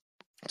travel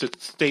to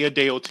stay a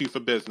day or two for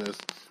business,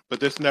 but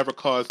this never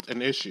caused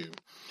an issue.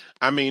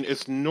 I mean,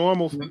 it's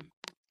normal.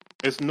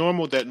 It's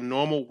normal that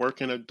normal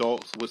working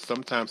adults would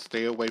sometimes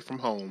stay away from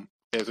home,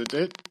 isn't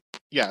it?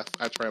 Yes,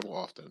 I travel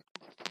often.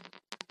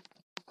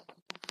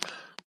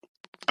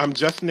 I'm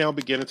just now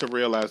beginning to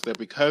realize that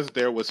because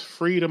there was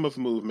freedom of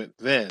movement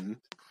then,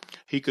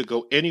 he could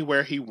go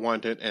anywhere he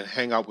wanted and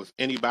hang out with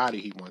anybody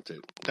he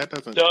wanted. That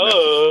doesn't,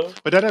 Duh.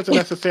 but that doesn't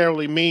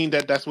necessarily mean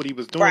that that's what he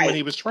was doing when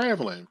he was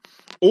traveling.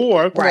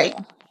 Or Right.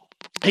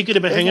 he could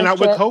have been hanging Business out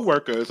with trips.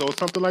 coworkers or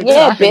something like Yeah,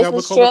 that. I hang out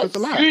with business coworkers a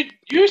trips. lot.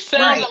 You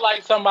sound Right.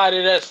 like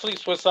somebody that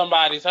sleeps with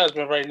somebody's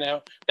husband right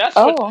now. That's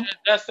what Oh.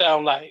 that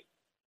sound like.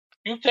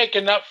 You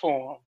taking up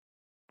for him.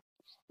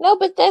 No,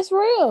 but that's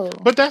real.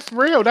 But that's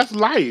real. That's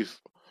life.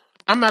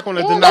 I'm not going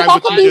to Yeah, deny like I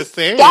what could you be just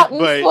said, scouting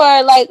but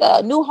for like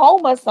a new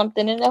home or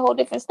something in a whole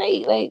different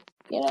state. Like,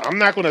 you know. I'm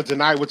not going to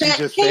deny what you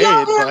just Can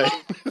y'all said. hear But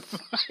me?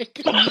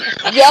 it's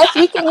like, Yes,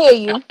 we can hear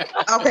you.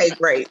 Okay,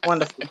 great,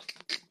 wonderful.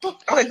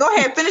 Okay, go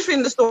ahead, finish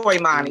reading the story,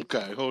 Monty.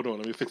 okay, hold on.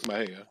 Let me fix my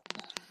hair.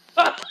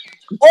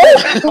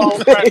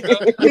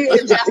 Homewrecker. He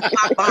adjust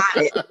my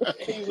bonnet.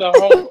 He's a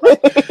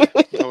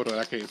homewrecker. Hold on,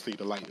 I can't see.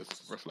 The light is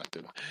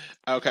reflected.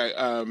 Okay,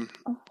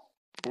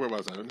 where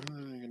was I?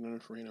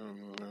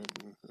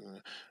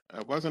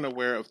 I wasn't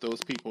aware of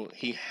those people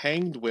he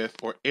hanged with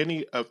or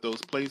any of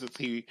those places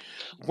he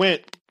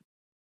went.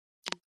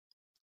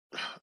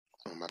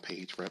 Oh, my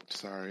page ripped.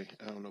 Sorry.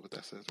 I don't know what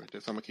that says right there.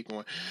 So I'm going to keep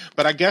going.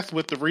 But I guess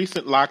with the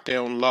recent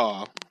lockdown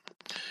law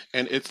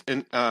and its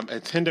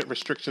intended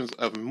restrictions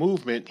of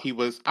movement, he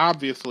was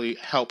obviously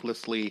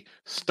helplessly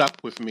stuck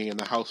with me in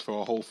the house for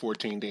a whole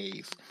 14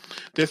 days.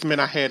 This meant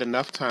I had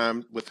enough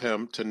time with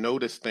him to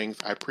notice things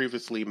I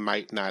previously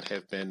might not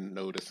have been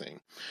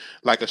noticing.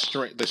 Like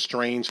the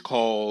strange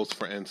calls,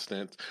 for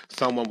instance.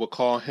 Someone would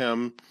call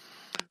him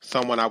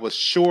someone I was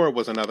sure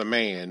was another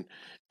man,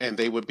 and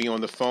they would be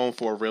on the phone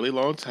for a really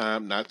long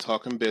time, not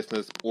talking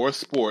business or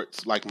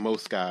sports like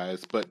most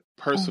guys, but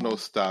personal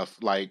stuff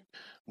like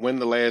when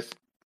last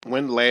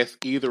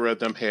either of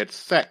them had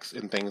sex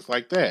and things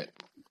like that.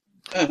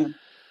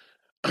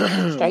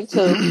 Strike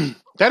two.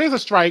 That is a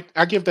strike.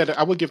 I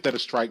would give that a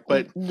strike,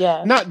 but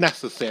Yeah. not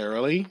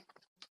necessarily.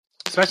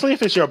 Especially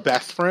if it's your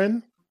best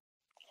friend.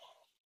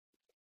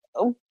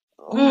 I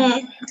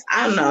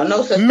don't know.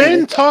 No such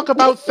Men talk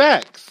about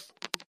sex.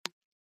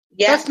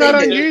 Yes, that's not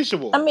they do.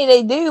 unusual. I mean,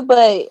 they do,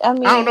 but I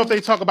mean, I don't know if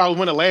they talk about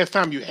when the last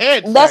time you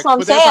had sex. That's what I'm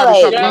but saying. They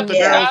probably Like, talk about the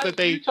girls that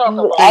they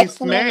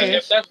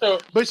smashed.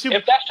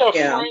 If that's your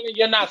friend and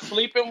you're not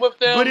sleeping with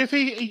them, but if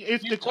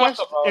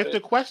the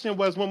question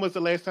was when was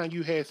the last time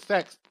you had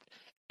sex,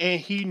 and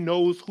he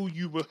knows who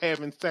you were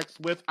having sex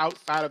with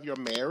outside of your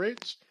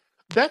marriage,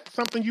 that's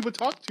something you would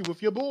talk to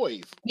with your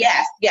boys.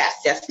 Yes,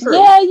 true.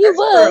 Yeah, you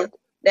would. True.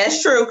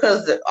 That's true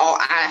because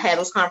I had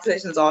those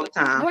conversations all the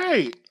time.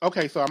 Right.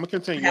 Okay, so I'm gonna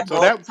continue.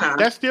 So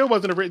that still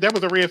wasn't that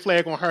was a red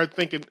flag on her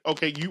thinking,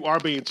 okay, you are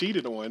being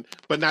cheated on,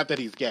 but not that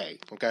he's gay.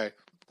 Okay.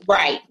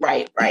 Right.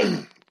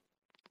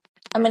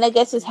 I mean, I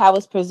guess it's how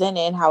it's presented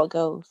and how it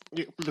goes.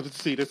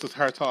 See, this is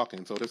her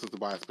talking, so this is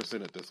why it's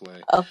presented this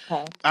way.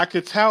 Okay. I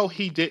could tell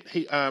he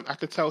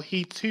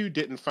too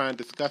didn't find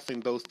discussing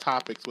those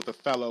topics with a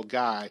fellow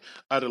guy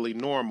utterly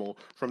normal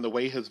from the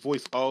way his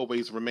voice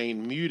always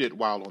remained muted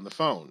while on the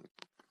phone.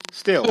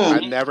 Still,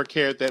 I never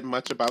cared that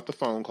much about the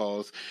phone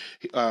calls.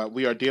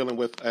 We are dealing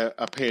with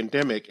a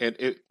pandemic, and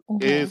it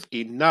is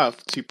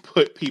enough to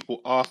put people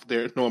off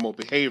their normal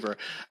behavior,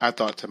 I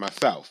thought to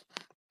myself.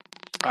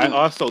 I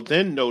also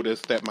then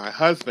noticed that my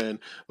husband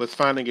was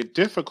finding it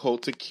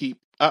difficult to keep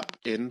up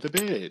in the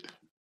bed.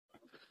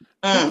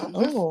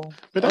 But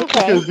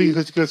that's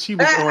because she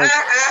was on.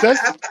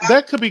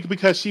 That could be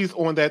because she's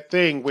on that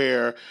thing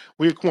where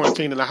we're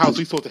quarantined in the house.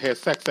 We're supposed to have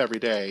sex every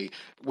day.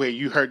 Where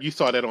you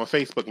saw that on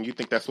Facebook, and you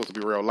think that's supposed to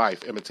be real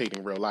life,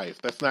 imitating real life.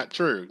 That's not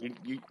true.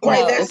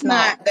 That's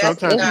not.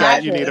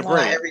 Sometimes you need a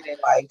break. Everyday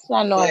life. It's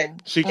not normal.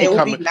 She keep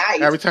coming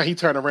every time he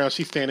turn around.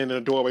 She's standing in the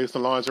doorway with the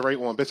lingerie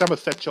on. Bitch, I'm gonna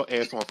set your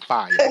ass on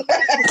fire.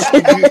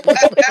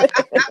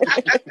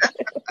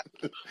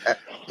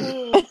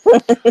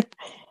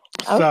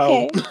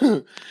 Okay.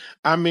 So,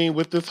 I mean,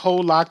 with this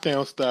whole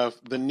lockdown stuff,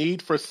 the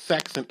need for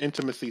sex and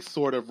intimacy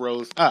sort of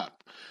rose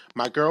up.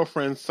 My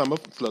girlfriends,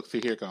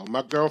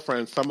 my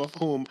girlfriends, some of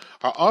whom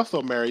are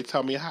also married,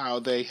 tell me how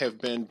they have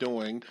been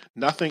doing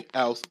nothing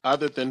else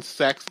other than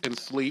sex and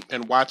sleep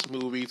and watch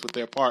movies with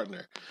their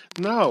partner.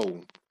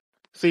 No.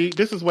 See,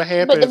 this is what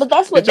happens. But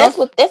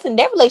that's in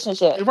their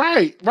relationship.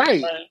 Right.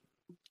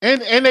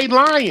 And they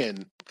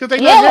lying because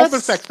they not having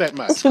sex that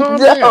much. Calm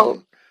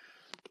down.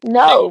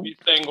 No,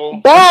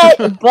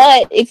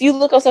 but if you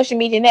look on social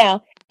media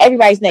now,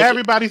 everybody's naked.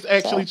 Everybody's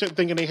actually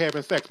thinking they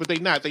having sex, but they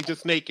not. They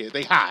just naked.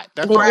 They hot.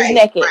 That's they just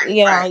naked.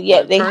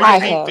 Yeah, they turn hot.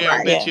 Turn your heat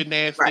down, bitch. You're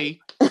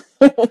nasty.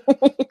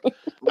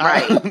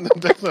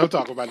 That's what I'm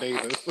talking about,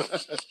 neighbors.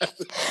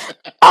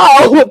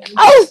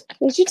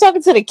 Was you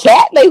talking to the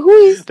cat? Like who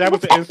is? That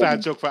was the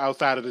inside joke for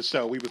outside of the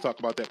show. We were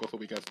talking about that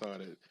before we got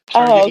started.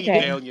 Turn your heat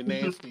down, you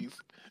nasties.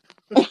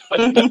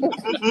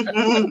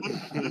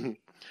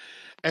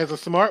 As a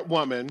smart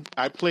woman,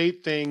 I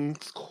played things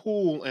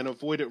cool and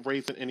avoided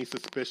raising any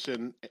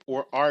suspicion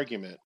or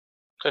argument.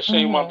 Because she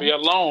didn't want to be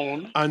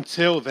alone.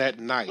 Until that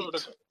night.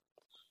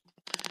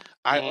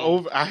 I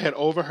had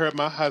overheard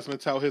my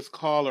husband tell his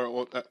caller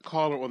on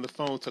the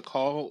phone to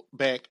call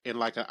back in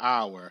like an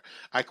hour.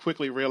 I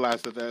quickly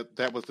realized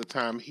that was the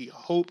time he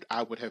hoped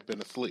I would have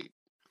been asleep.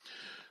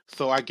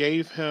 So I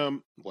gave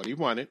him what he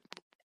wanted.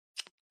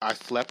 I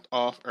slept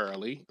off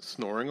early,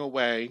 snoring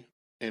away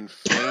in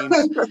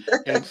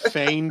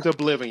feigned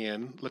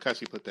oblivion. Look how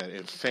she put that,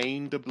 in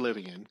feigned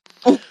oblivion.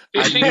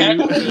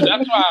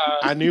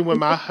 I knew when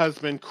my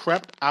husband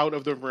crept out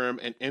of the room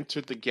and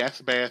entered the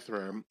guest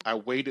bathroom. I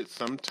waited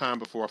some time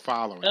before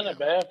following him. In the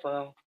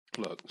bathroom.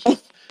 Look,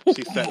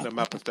 she's setting him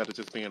up instead of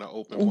just being an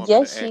open woman.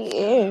 Yes, she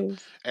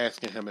is.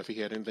 Asking him if he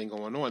had anything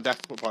going on. That's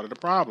part of the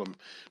problem.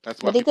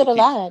 That's why but he could have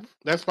lied.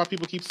 That's why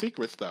people keep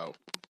secrets, though.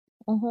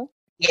 Mm-hmm.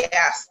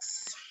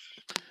 Yes.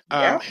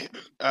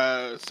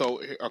 So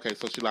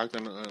she locked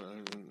in.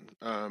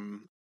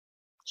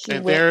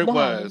 And there it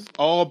was,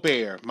 all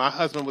bare. My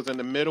husband was in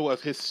the middle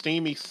of his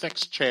steamy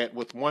sex chat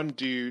with one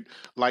dude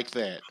like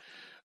that.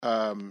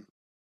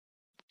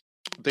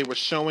 They were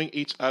showing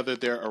each other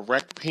their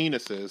erect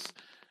penises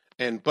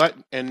and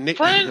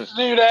friends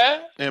do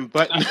that. And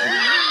button.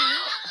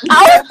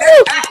 What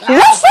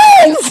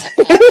friends?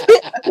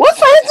 What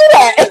friends do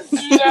that?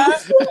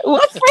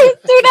 What friends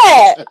do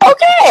that?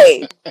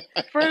 Okay.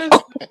 Friends do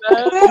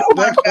that. Oh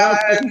my God,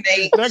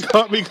 Nate. That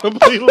caught me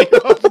completely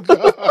off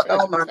guard.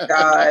 Oh my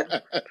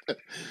God.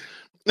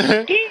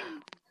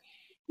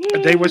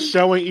 They were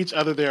showing each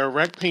other their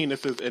erect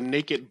penises and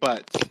naked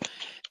butts.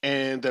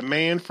 And the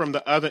man from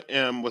the other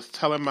end was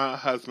telling my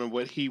husband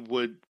what he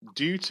would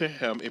do to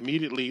him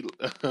immediately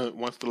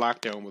once the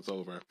lockdown was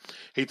over.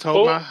 He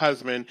told my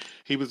husband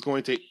he was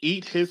going to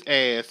eat his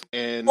ass,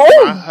 and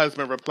my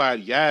husband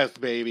replied, "Yes,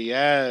 baby,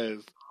 yes."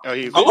 Oh,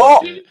 he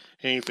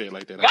ain't say it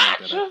like that.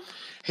 Gotcha.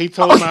 He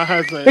told my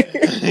husband.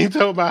 He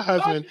told my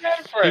husband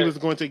he was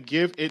going to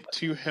give it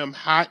to him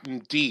hot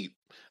and deep.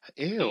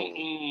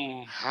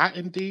 Ew, hot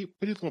and deep.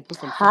 What are you going to put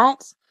some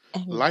hot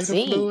and lighter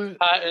deep. fluid?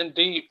 Hot and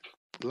deep.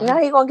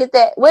 Now you gonna get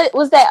that? What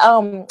was that?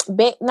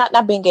 Not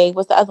Bengay.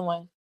 What's the other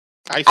one?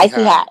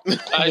 Icy hot.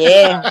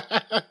 Yeah.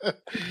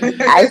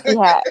 Icy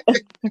hot.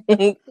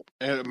 He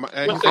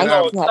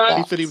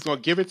said he was gonna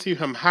give it to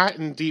him hot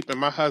and deep, and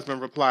my husband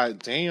replied,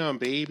 "Damn,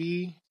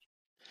 baby."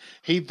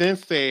 He then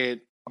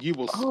said, "You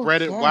will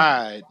spread it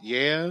wide,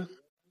 yeah."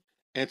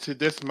 And to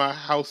this, my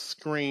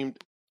husband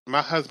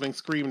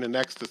screamed in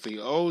ecstasy.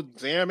 "Oh,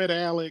 damn it,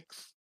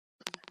 Alex!"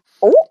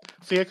 Oh.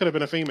 See, it could have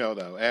been a female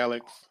though,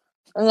 Alex.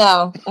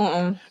 No,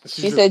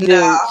 she said,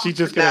 "Dude." She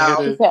just could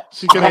have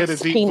had a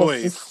deep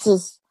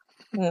voice.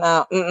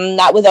 No,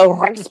 not with a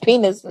Rex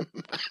penis. Nah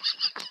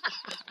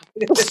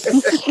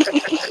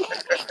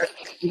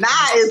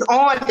is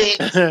on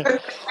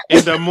it.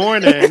 In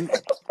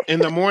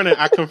the morning,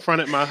 I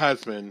confronted my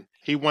husband.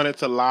 He wanted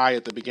to lie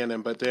at the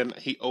beginning, but then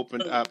he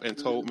opened up and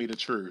told me the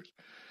truth.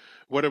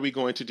 "What are we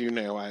going to do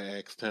now?" I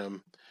asked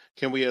him.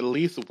 "Can we at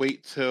least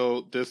wait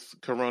till this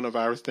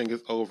coronavirus thing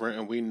is over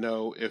and we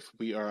know if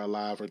we are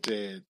alive or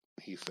dead?"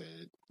 he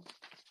said.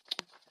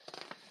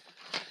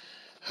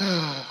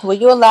 Well,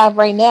 you're alive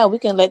right now. We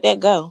can let that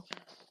go.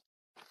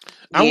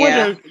 I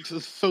wonder.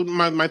 So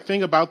my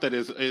thing about that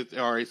is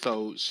all right.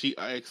 So she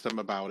asked him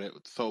about it.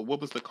 So what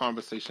was the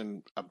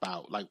conversation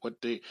about? Like, what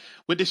did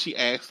she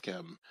ask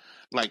him?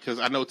 Like, because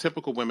I know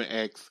typical women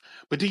ask,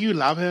 "But do you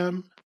love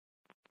him?"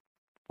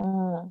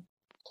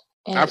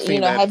 And I've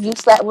seen that. Have you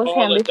slept with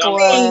him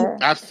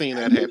before? I've seen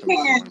that happen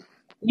before.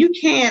 You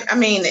can't. I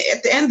mean,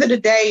 at the end of the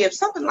day, if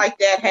something like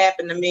that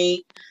happened to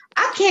me,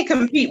 I can't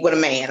compete with a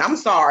man. I'm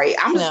sorry.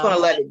 I'm just going to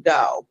let it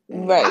go.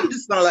 Right. I'm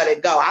just going to let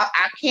it go.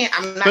 I can't.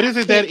 I'm not. But is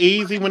it that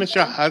easy when it's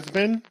your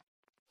husband?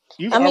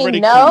 You've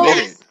already no.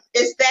 committed.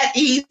 It's that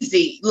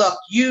easy. Look,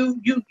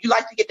 you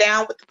like to get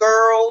down with the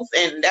girls,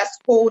 and that's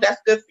cool.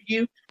 That's good for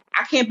you.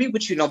 I can't be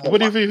with you no more.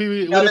 What if he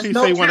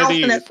say one of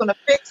these? That's going to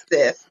fix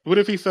this. What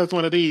if he says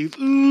one of these?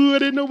 "Ooh, I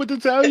didn't know what to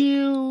tell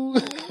you."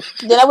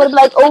 Then I would be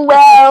like, "Oh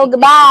well,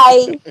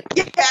 goodbye."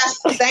 Yes,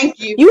 thank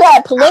you. You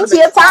had plenty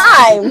of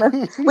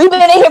time. We've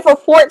been in here for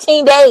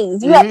 14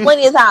 days. You had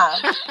plenty of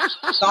time.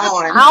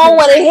 Gone. I don't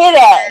want to hear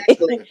that.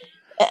 Exactly.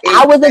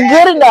 I wasn't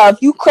good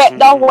enough. You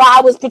crept on while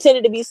I was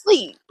pretending to be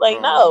asleep.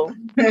 Like, no,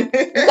 you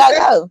gotta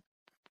go.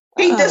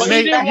 He didn't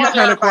want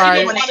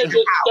to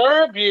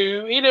disturb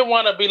you. He didn't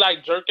want to be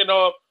like jerking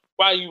off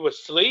while you were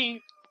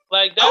asleep.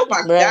 Like that. Oh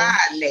my God,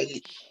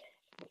 Nate!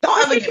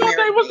 Don't ever get married.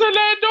 They was in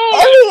there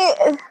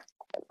doing.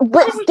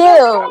 But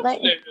still,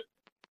 like,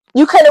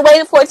 you could have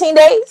waited 14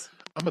 days.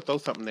 I'm gonna throw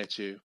something at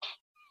you.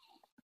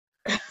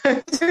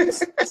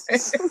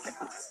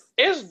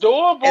 It's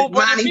doable,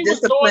 but if he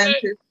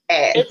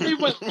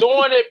was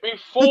doing it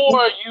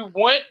before you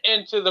went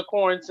into the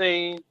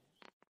quarantine,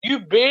 you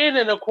being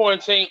in the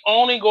quarantine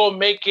only gonna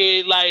make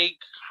it like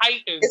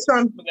heightened. It's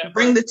gonna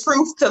bring the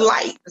truth to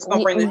light. It's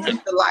gonna bring the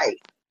truth to light.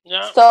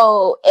 Yeah.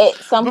 So at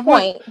some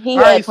point, he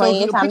had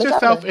plenty of time to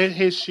yourself in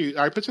his shoes.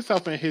 All right, put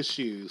yourself in his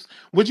shoes.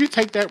 Would you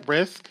take that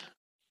risk?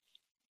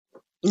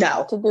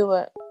 No. To do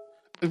what?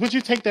 Would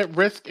you take that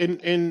risk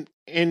in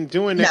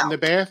doing that in the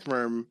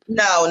bathroom?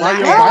 No, not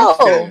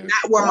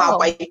where my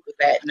wife was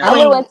at. No. I would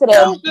have went to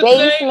the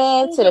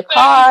basement, to the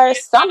car,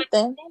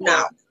 something.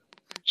 No.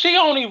 She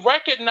only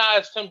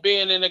recognized him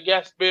being in the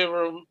guest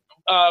bathroom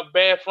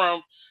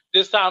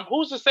this time.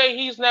 Who's to say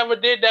he's never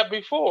did that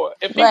before?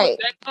 If he was Right.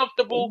 that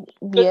comfortable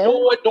to Yeah.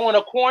 do it during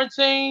a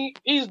quarantine,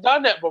 he's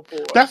done that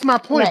before. That's my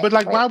point. Right, But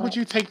like, right, why right. would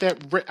you take that?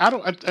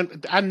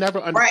 I never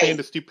understand Right.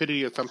 the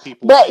stupidity of some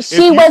people. But If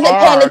she you wasn't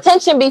paying are,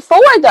 attention before,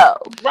 though.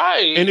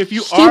 Right. and if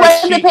you She are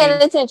wasn't paying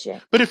cheating,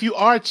 attention. but if you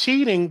are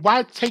cheating,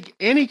 why take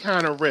any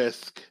kind of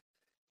risk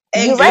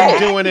You're in right.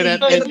 doing it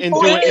Exactly. and The doing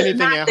point is anything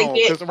not at to home?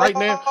 get Because right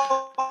now,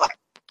 caught.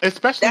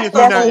 especially That's if the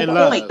you're not whole in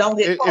point. love, Don't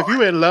get if caught.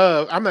 you're in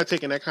love, I'm not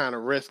taking that kind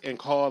of risk and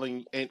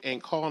calling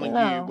you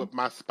No. with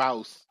my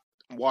spouse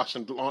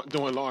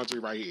doing laundry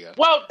right here.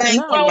 Well, Thank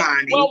you, No.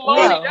 Monty.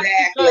 Marty,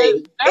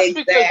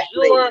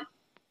 No.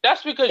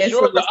 that's because It's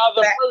you're a the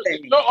other respect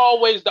person. thing. You're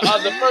always the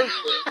other person.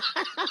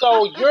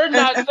 So you're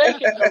not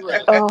taking the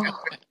risk. Oh,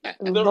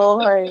 The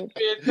Lord. risk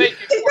is being taken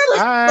Is for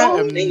that I a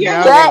spoon am in your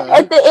never. hand? But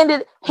at the end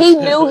of he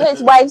knew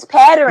his wife's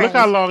patterns. Look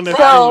how long that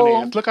So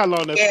spoon is. Look how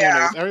long that spoon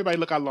Yeah. is. Everybody,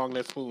 look how long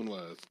that spoon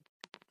was.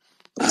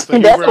 So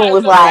that spoon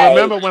was like,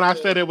 remember when I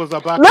said it was a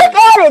bucket? look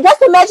at it. That's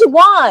the magic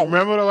wand.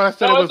 Remember when I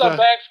said No, it it's was a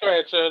back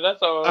scratcher.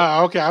 That's all.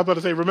 Oh, okay. I was about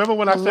to say, remember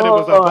when I said it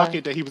was a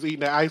bucket that he was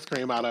eating the ice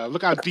cream out of?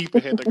 Look how deep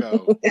it had to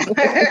go.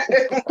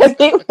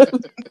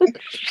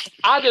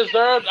 I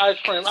deserved ice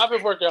cream. I've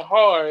been working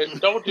hard.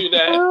 Don't do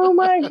that. Oh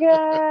my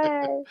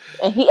god!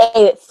 And he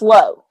ate it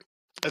slow.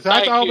 So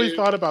I always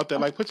thought about that.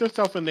 Like, put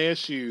yourself in their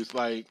shoes.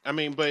 Like, I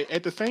mean, but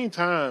at the same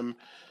time,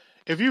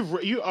 if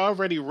you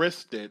already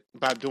risked it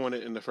by doing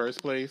it in the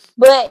first place.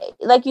 But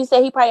like you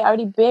said, he probably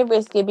already been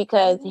risky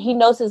because he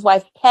knows his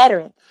wife's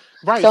pattern.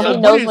 Right. So he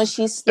knows when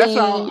she's asleep. That's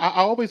how I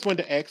always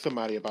wanted to ask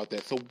somebody about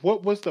that. So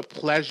what was the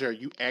pleasure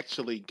you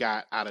actually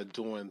got out of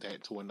doing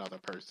that to another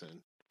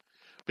person?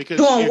 Because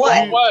doing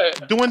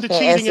what? Doing the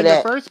cheating in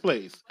the first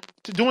place.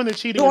 Doing the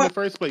cheating in the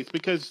first place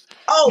because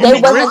they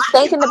wasn't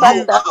thinking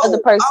about the other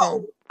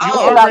person. You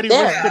already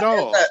risked it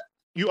all.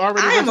 You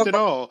already risked it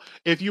all.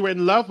 If you were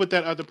in love with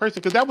that other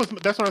person, because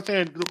that's what I'm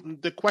saying.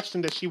 The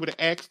question that she would have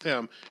asked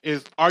him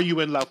is, "Are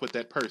you in love with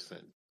that person?"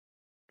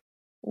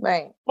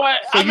 Right. But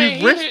so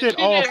you risked it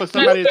all for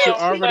somebody that you're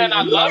already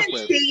in love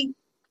with.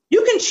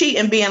 You can cheat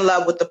and be in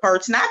love with the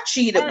person. I've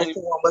cheated before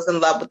and was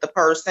in love with the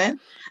person,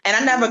 and I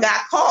never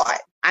got caught.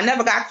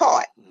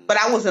 But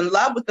I was in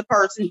love with the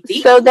person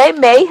deep. So they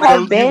may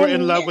have been. You were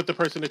in love with the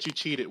person that you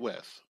cheated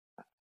with.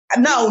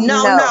 No.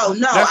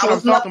 That's what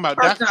I'm talking about.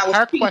 That's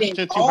her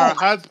question to her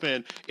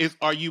husband is,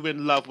 "Are you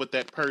in love with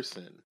that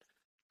person?"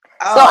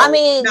 So I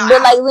mean,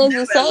 but like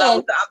Lindsay's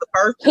saying,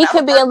 he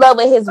could be in love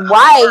with his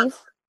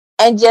wife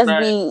and just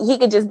he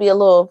could just be a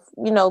little,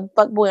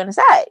 fuckboy on the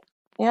side.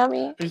 You know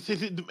what I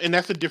mean? And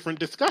that's a different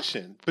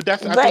discussion. But I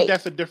think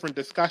that's a different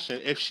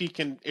discussion if she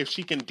can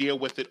deal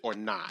with it or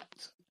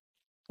not.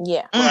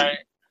 Yeah. Right.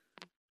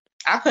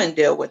 I couldn't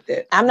deal with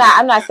it. I'm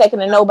not second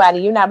to nobody.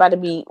 You're not about to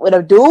be with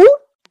a dude,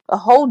 a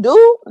whole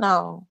dude.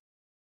 No.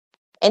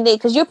 And then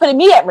because you're putting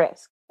me at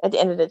risk at the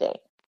end of the day.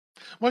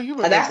 Well,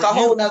 that's a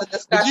whole nother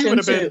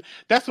discussion too.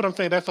 That's what I'm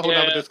saying. That's a whole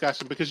nother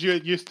discussion because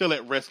you're still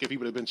at risk if he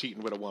would have been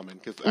cheating with a woman.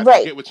 Because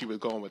I get what you was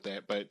going with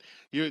that, but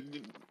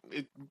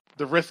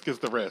the risk is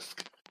the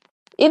risk.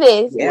 It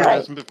is, whether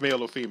it's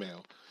male or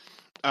female.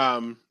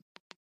 But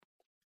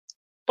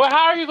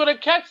how are you going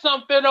to catch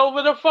something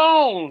over the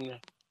phone?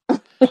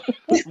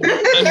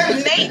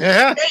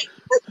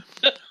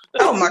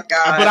 Oh my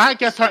god! But I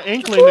guess her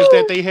inkling is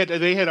that they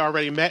had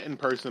already met in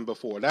person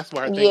before. That's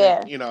why her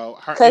thinking,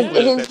 her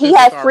because he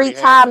had free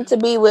time to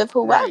be with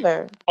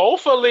whoever. Right.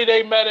 Hopefully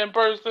they met in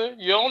person.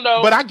 You don't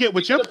know. But I get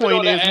what your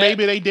point is.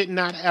 Maybe they did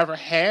not ever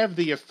have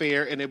the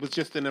affair, and it was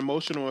just an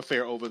emotional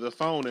affair over the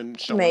phone and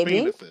showing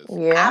penises.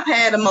 Yeah, I've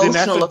had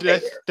emotional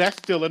affairs. That's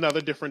still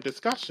another different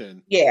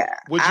discussion. Yeah,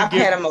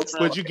 had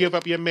emotional. Would you give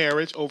up your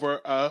marriage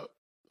over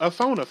a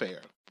phone affair?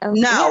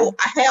 No,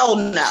 hell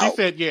no. She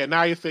said, yeah.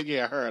 Naya said,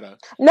 yeah, I heard her.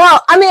 No,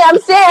 I mean, I'm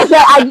saying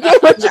that I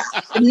get what you...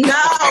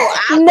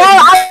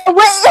 I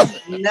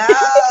wouldn't.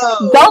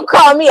 No. Don't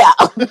call me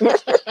out.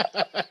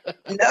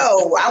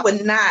 No, I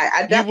would not.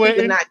 I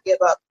definitely would not give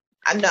up.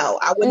 I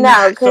would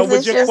not. So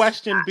would your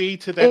question be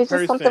to that person?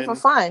 It's something for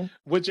fun.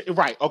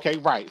 Right.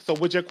 So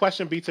would your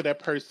question be to that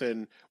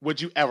person, would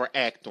you ever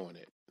act on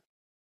it?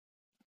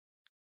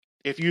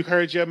 If you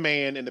heard your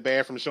man in the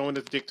bathroom showing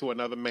his dick to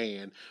another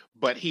man,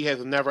 but he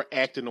has never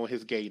acted on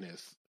his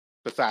gayness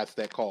besides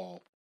that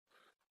call,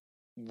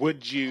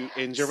 would you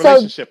end your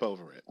relationship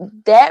over it?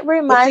 That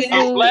reminds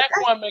me. A black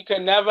woman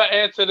can never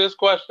answer this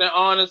question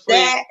honestly.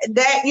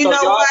 That you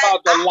know what?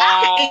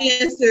 I can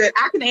answer it.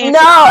 I can answer. No,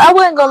 I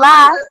wouldn't go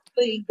lie.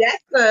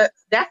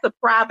 That's a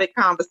private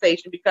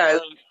conversation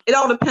because it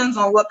all depends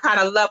on what kind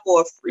of level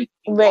of freak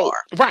you are.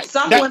 Right.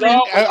 Some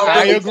women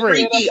I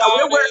agree. Freaky.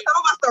 Some of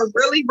us are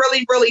really,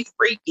 really, really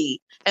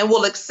freaky and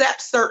will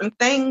accept certain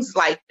things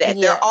like that.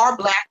 Yeah. There are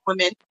black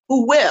women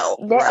who will.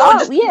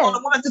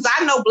 Because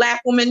I know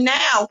black women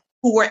now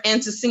who are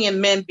into seeing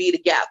men be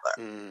together,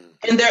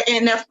 and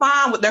they're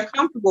fine they're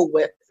comfortable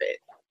with it.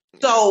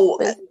 So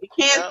you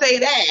can't say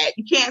that.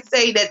 You can't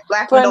say that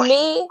black women don't. For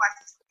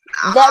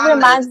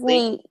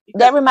me,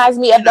 that reminds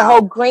me of the whole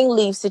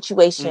Greenleaf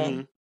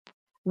situation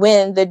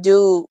when the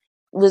dude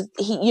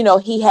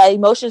he had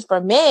emotions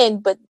for men,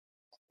 but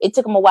it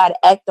took him a while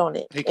to act on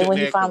it. He and when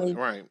he couldn't act on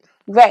finally, it,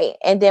 right,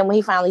 and then when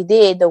he finally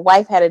did, the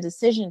wife had a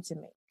decision to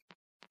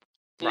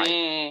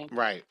make.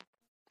 Right.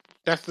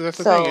 That's the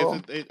So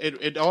thing.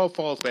 It all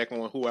falls back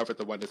on whoever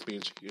the one that's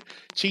being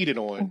cheated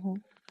on.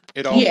 mhm.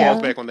 It all Yeah.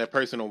 falls back on that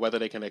person on whether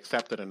they can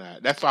accept it or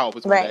not. That's why I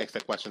always wanted to right, ask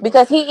that question. Though.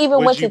 because he even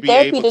Would went you to be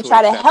therapy able to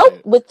try to accept help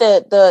it? with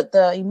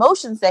the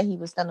emotions that he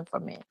was feeling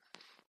from men.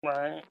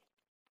 Right.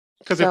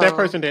 Because if that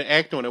person didn't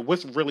act on it,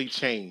 what's really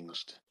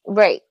changed?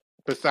 Right.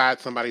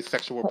 Besides somebody's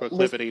sexual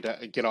proclivity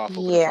to get off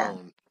over the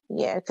phone.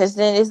 Yeah, because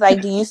then it's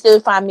like, do you still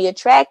find me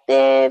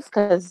attractive?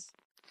 Because,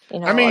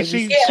 I mean,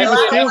 she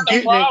was still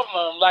getting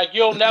problem. Like,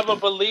 you'll never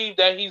believe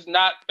that he's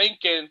not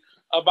thinking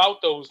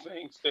about those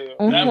things still.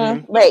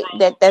 Right.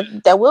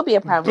 That will be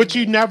a problem. But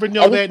you never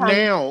know that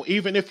now.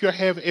 Even if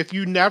if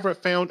you never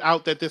found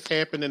out that this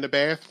happened in the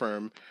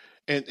bathroom,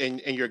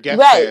 in your guest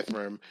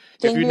bathroom,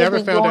 if you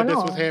never found out this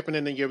was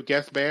happening in your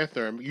guest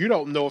bathroom, you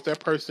don't know if that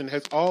person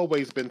has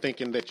always been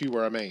thinking that you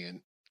were a man.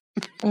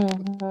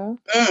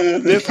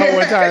 This whole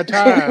entire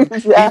time,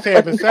 he's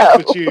having sex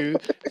with you,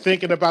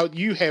 thinking about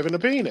you having a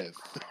penis.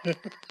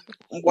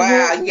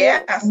 Wow,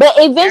 yes. But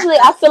eventually,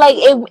 I feel like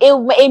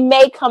it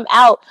may come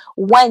out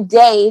one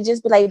day. It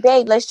just be like,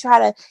 babe, let's try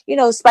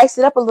to, spice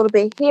it up a little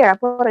bit here. I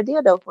brought a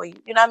dildo for you.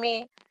 You know what I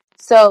mean?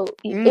 So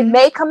it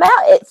may come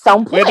out at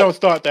some point. It don't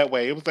start that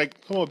way. It was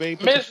like, come on,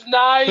 babe. Miss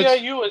Naya,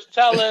 you was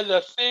telling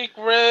the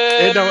secret.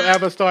 It don't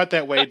ever start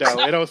that way, though.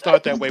 It don't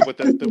start that way with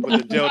the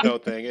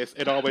dildo thing.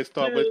 It always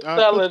starts with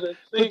telling the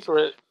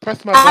secret.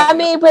 Press my button. I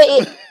mean, but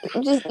it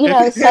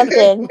just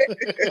something.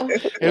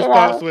 It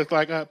starts with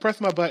like press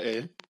my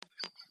button.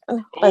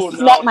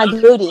 Smack my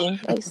booty,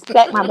 like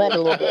smack my butt a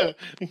little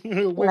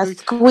bit.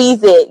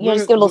 Squeeze it. You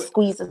just give a little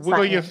squeeze.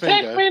 Wiggle your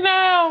finger. Take me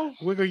now.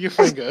 Wiggle your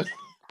finger.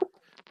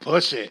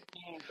 Push it.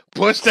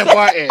 Push the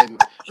button.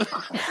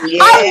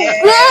 Yeah.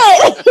 I'm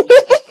good.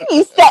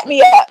 You set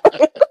me up.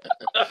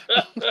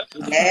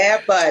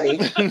 Yeah, buddy.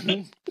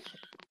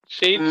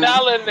 She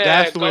telling that.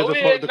 That's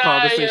where the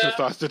conversation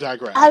starts to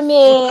digress. I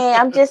mean,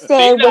 I'm just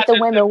saying what the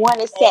women want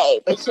to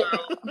say. But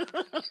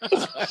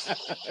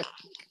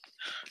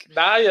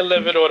now you're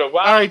living on the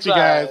wild All right, you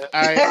guys.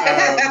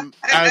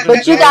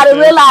 but you got to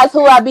realize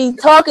who I be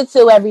talking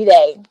to every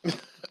day.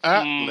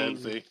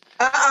 Lindsay.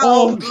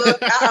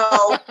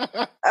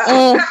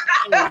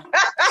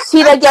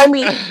 She done gave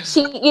me.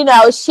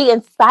 She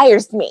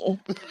inspires me.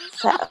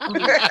 So. All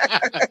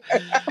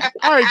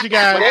right, you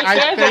guys.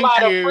 I thank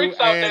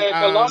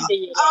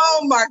you.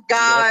 Oh my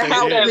God!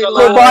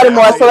 With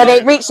Baltimore, so it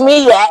ain't reached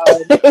me yet.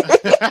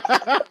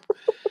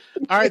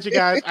 All right, you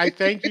guys. I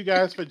thank you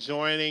guys for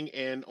joining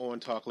in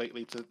on Talk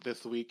Lately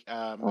this week.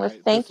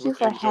 Thank you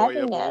for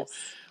having us.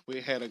 We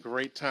had a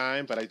great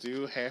time, but I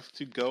do have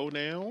to go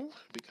now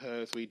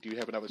because we do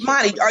have another show.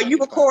 Monty, are you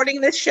recording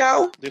this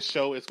show? This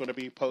show is going to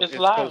be posted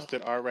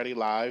already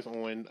live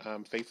on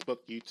Facebook,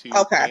 YouTube,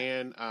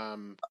 and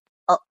on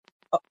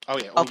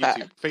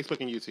YouTube, Facebook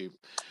and YouTube.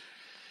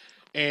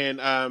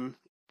 And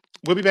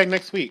we'll be back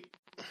next week.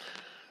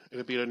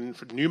 It'll be a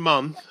new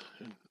month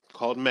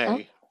called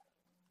May.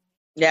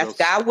 Yes,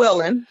 God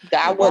willing.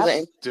 God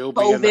willing. Still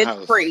be in the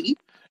house. Free.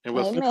 And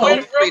we'll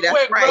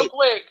real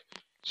quick.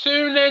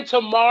 Tune in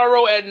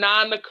tomorrow at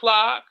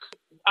 9:00.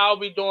 I'll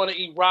be doing an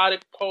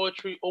erotic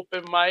poetry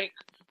open mic.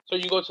 So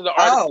you go to the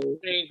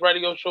Artist Page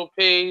Radio Show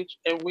page,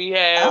 and we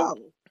have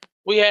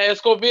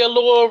it's gonna be a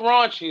little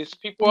raunchy.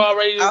 People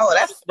already. Oh,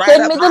 that's right.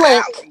 Send me the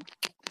link.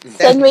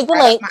 Send me the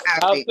link.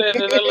 I'll send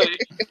you the link.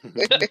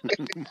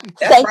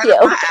 Thank you.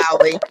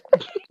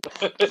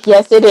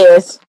 Yes, it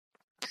is.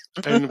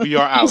 And we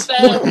are out.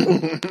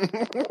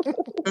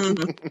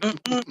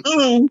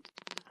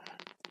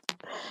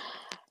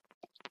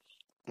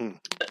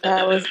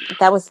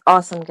 That was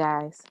awesome,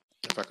 guys.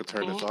 If I could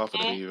turn this off,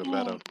 it'd be even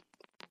better.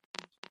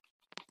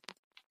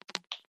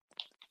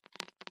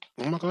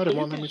 Oh my God, it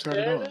won't let me turn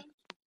it on.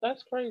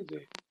 That's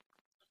crazy.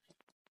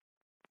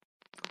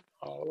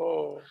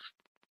 Oh.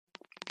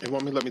 It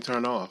won't let me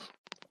turn off.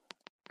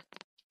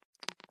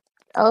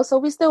 Oh, so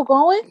we still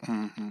going?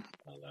 Mm-hmm.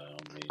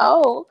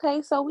 Oh,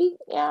 okay. So we,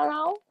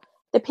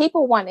 the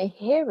people want to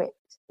hear it.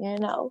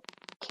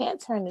 Can't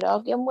turn it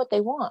off. Give them what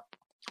they want.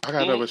 I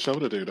got another show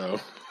to do, though.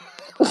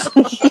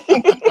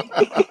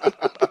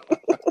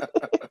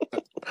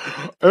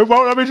 It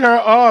won't let me turn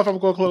it off. I'm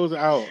going to close it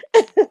out.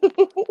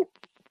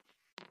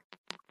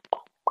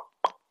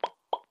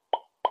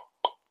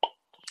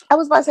 I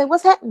was about to say,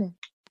 what's happening?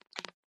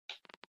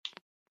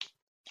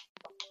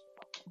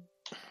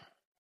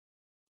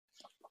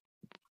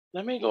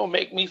 Let me go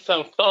make me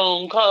some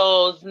phone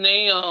calls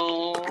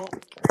now.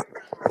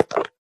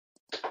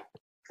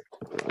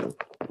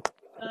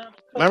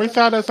 Let me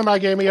tell that somebody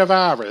gave me a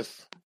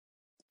virus.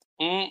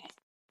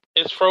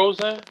 It's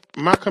frozen?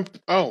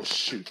 Oh,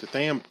 shoot. The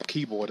damn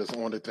keyboard is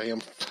on the damn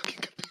fucking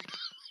computer.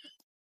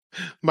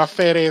 My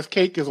fat ass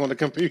cake is on the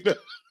computer.